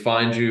where to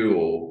find you,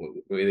 or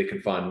where they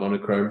can find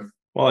Monochrome?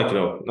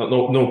 Well,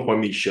 no point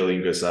me shilling,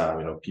 because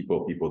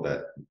people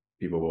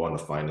will want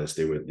to find us.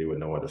 They would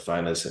know where to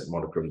find us at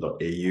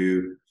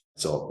monochrome.au.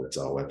 It's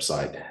our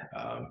website.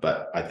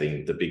 But I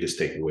think the biggest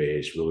takeaway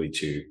is really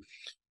to,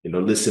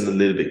 listen a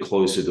little bit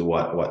closer to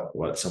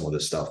what some of the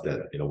stuff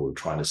that, we're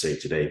trying to say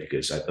today,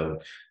 because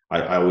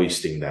I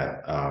always think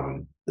that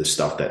the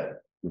stuff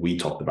that we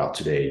talked about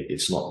today,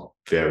 it's not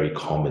very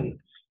common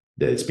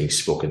that it's being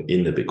spoken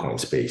in the Bitcoin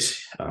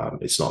space.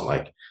 It's not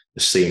like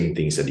the same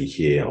things that you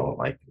hear on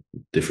like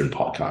different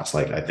podcasts.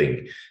 Like I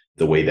think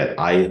the way that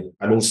I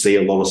don't say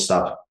a lot of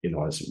stuff,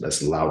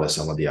 as loud as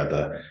some of the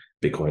other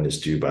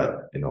Bitcoiners do,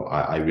 but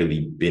I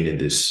really been in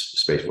this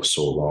space for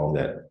so long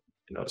that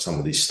some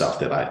of these stuff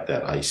that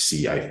I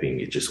see, I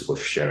think it's just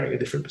worth sharing a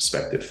different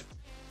perspective.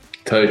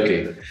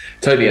 Totally.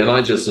 And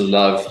I just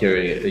love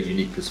hearing a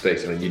unique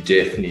perspective, and you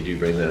definitely do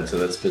bring that. So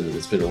it's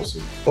been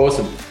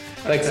awesome.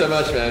 Thanks so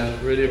much,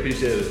 man. Really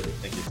appreciate it.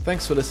 Thank you.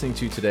 Thanks for listening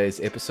to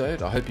today's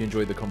episode. I hope you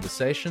enjoyed the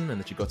conversation and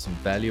that you got some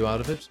value out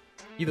of it.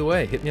 Either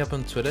way, hit me up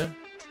on Twitter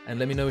and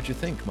let me know what you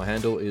think. My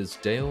handle is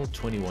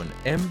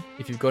Dale21M.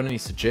 If you've got any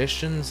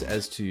suggestions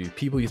as to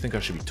people you think I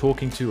should be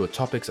talking to or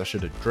topics I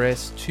should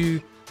address too,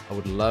 I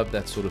would love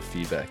that sort of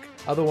feedback.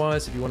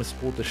 Otherwise, if you want to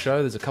support the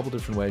show, there's a couple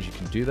different ways you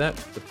can do that.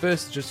 The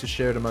first is just to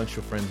share it amongst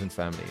your friends and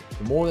family.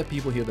 The more that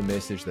people hear the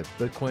message that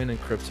Bitcoin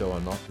and crypto are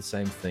not the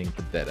same thing,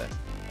 the better.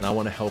 And I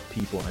want to help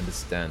people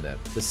understand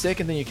that. The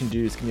second thing you can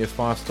do is give me a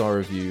 5-star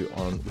review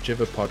on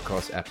whichever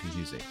podcast app you're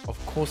using.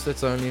 Of course,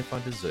 that's only if I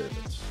deserve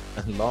it.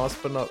 And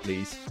last but not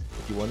least,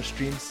 if you want to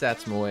stream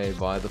sats my way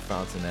via the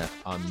Fountain app,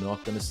 I'm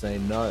not going to say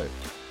no,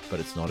 but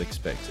it's not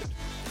expected.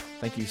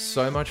 Thank you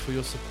so much for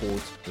your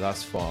support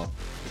thus far.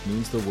 It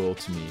means the world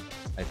to me.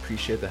 I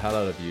appreciate the hell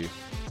out of you,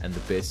 and the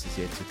best is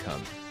yet to come.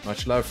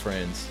 Much love,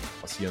 friends.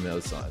 I'll see you on the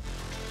other side.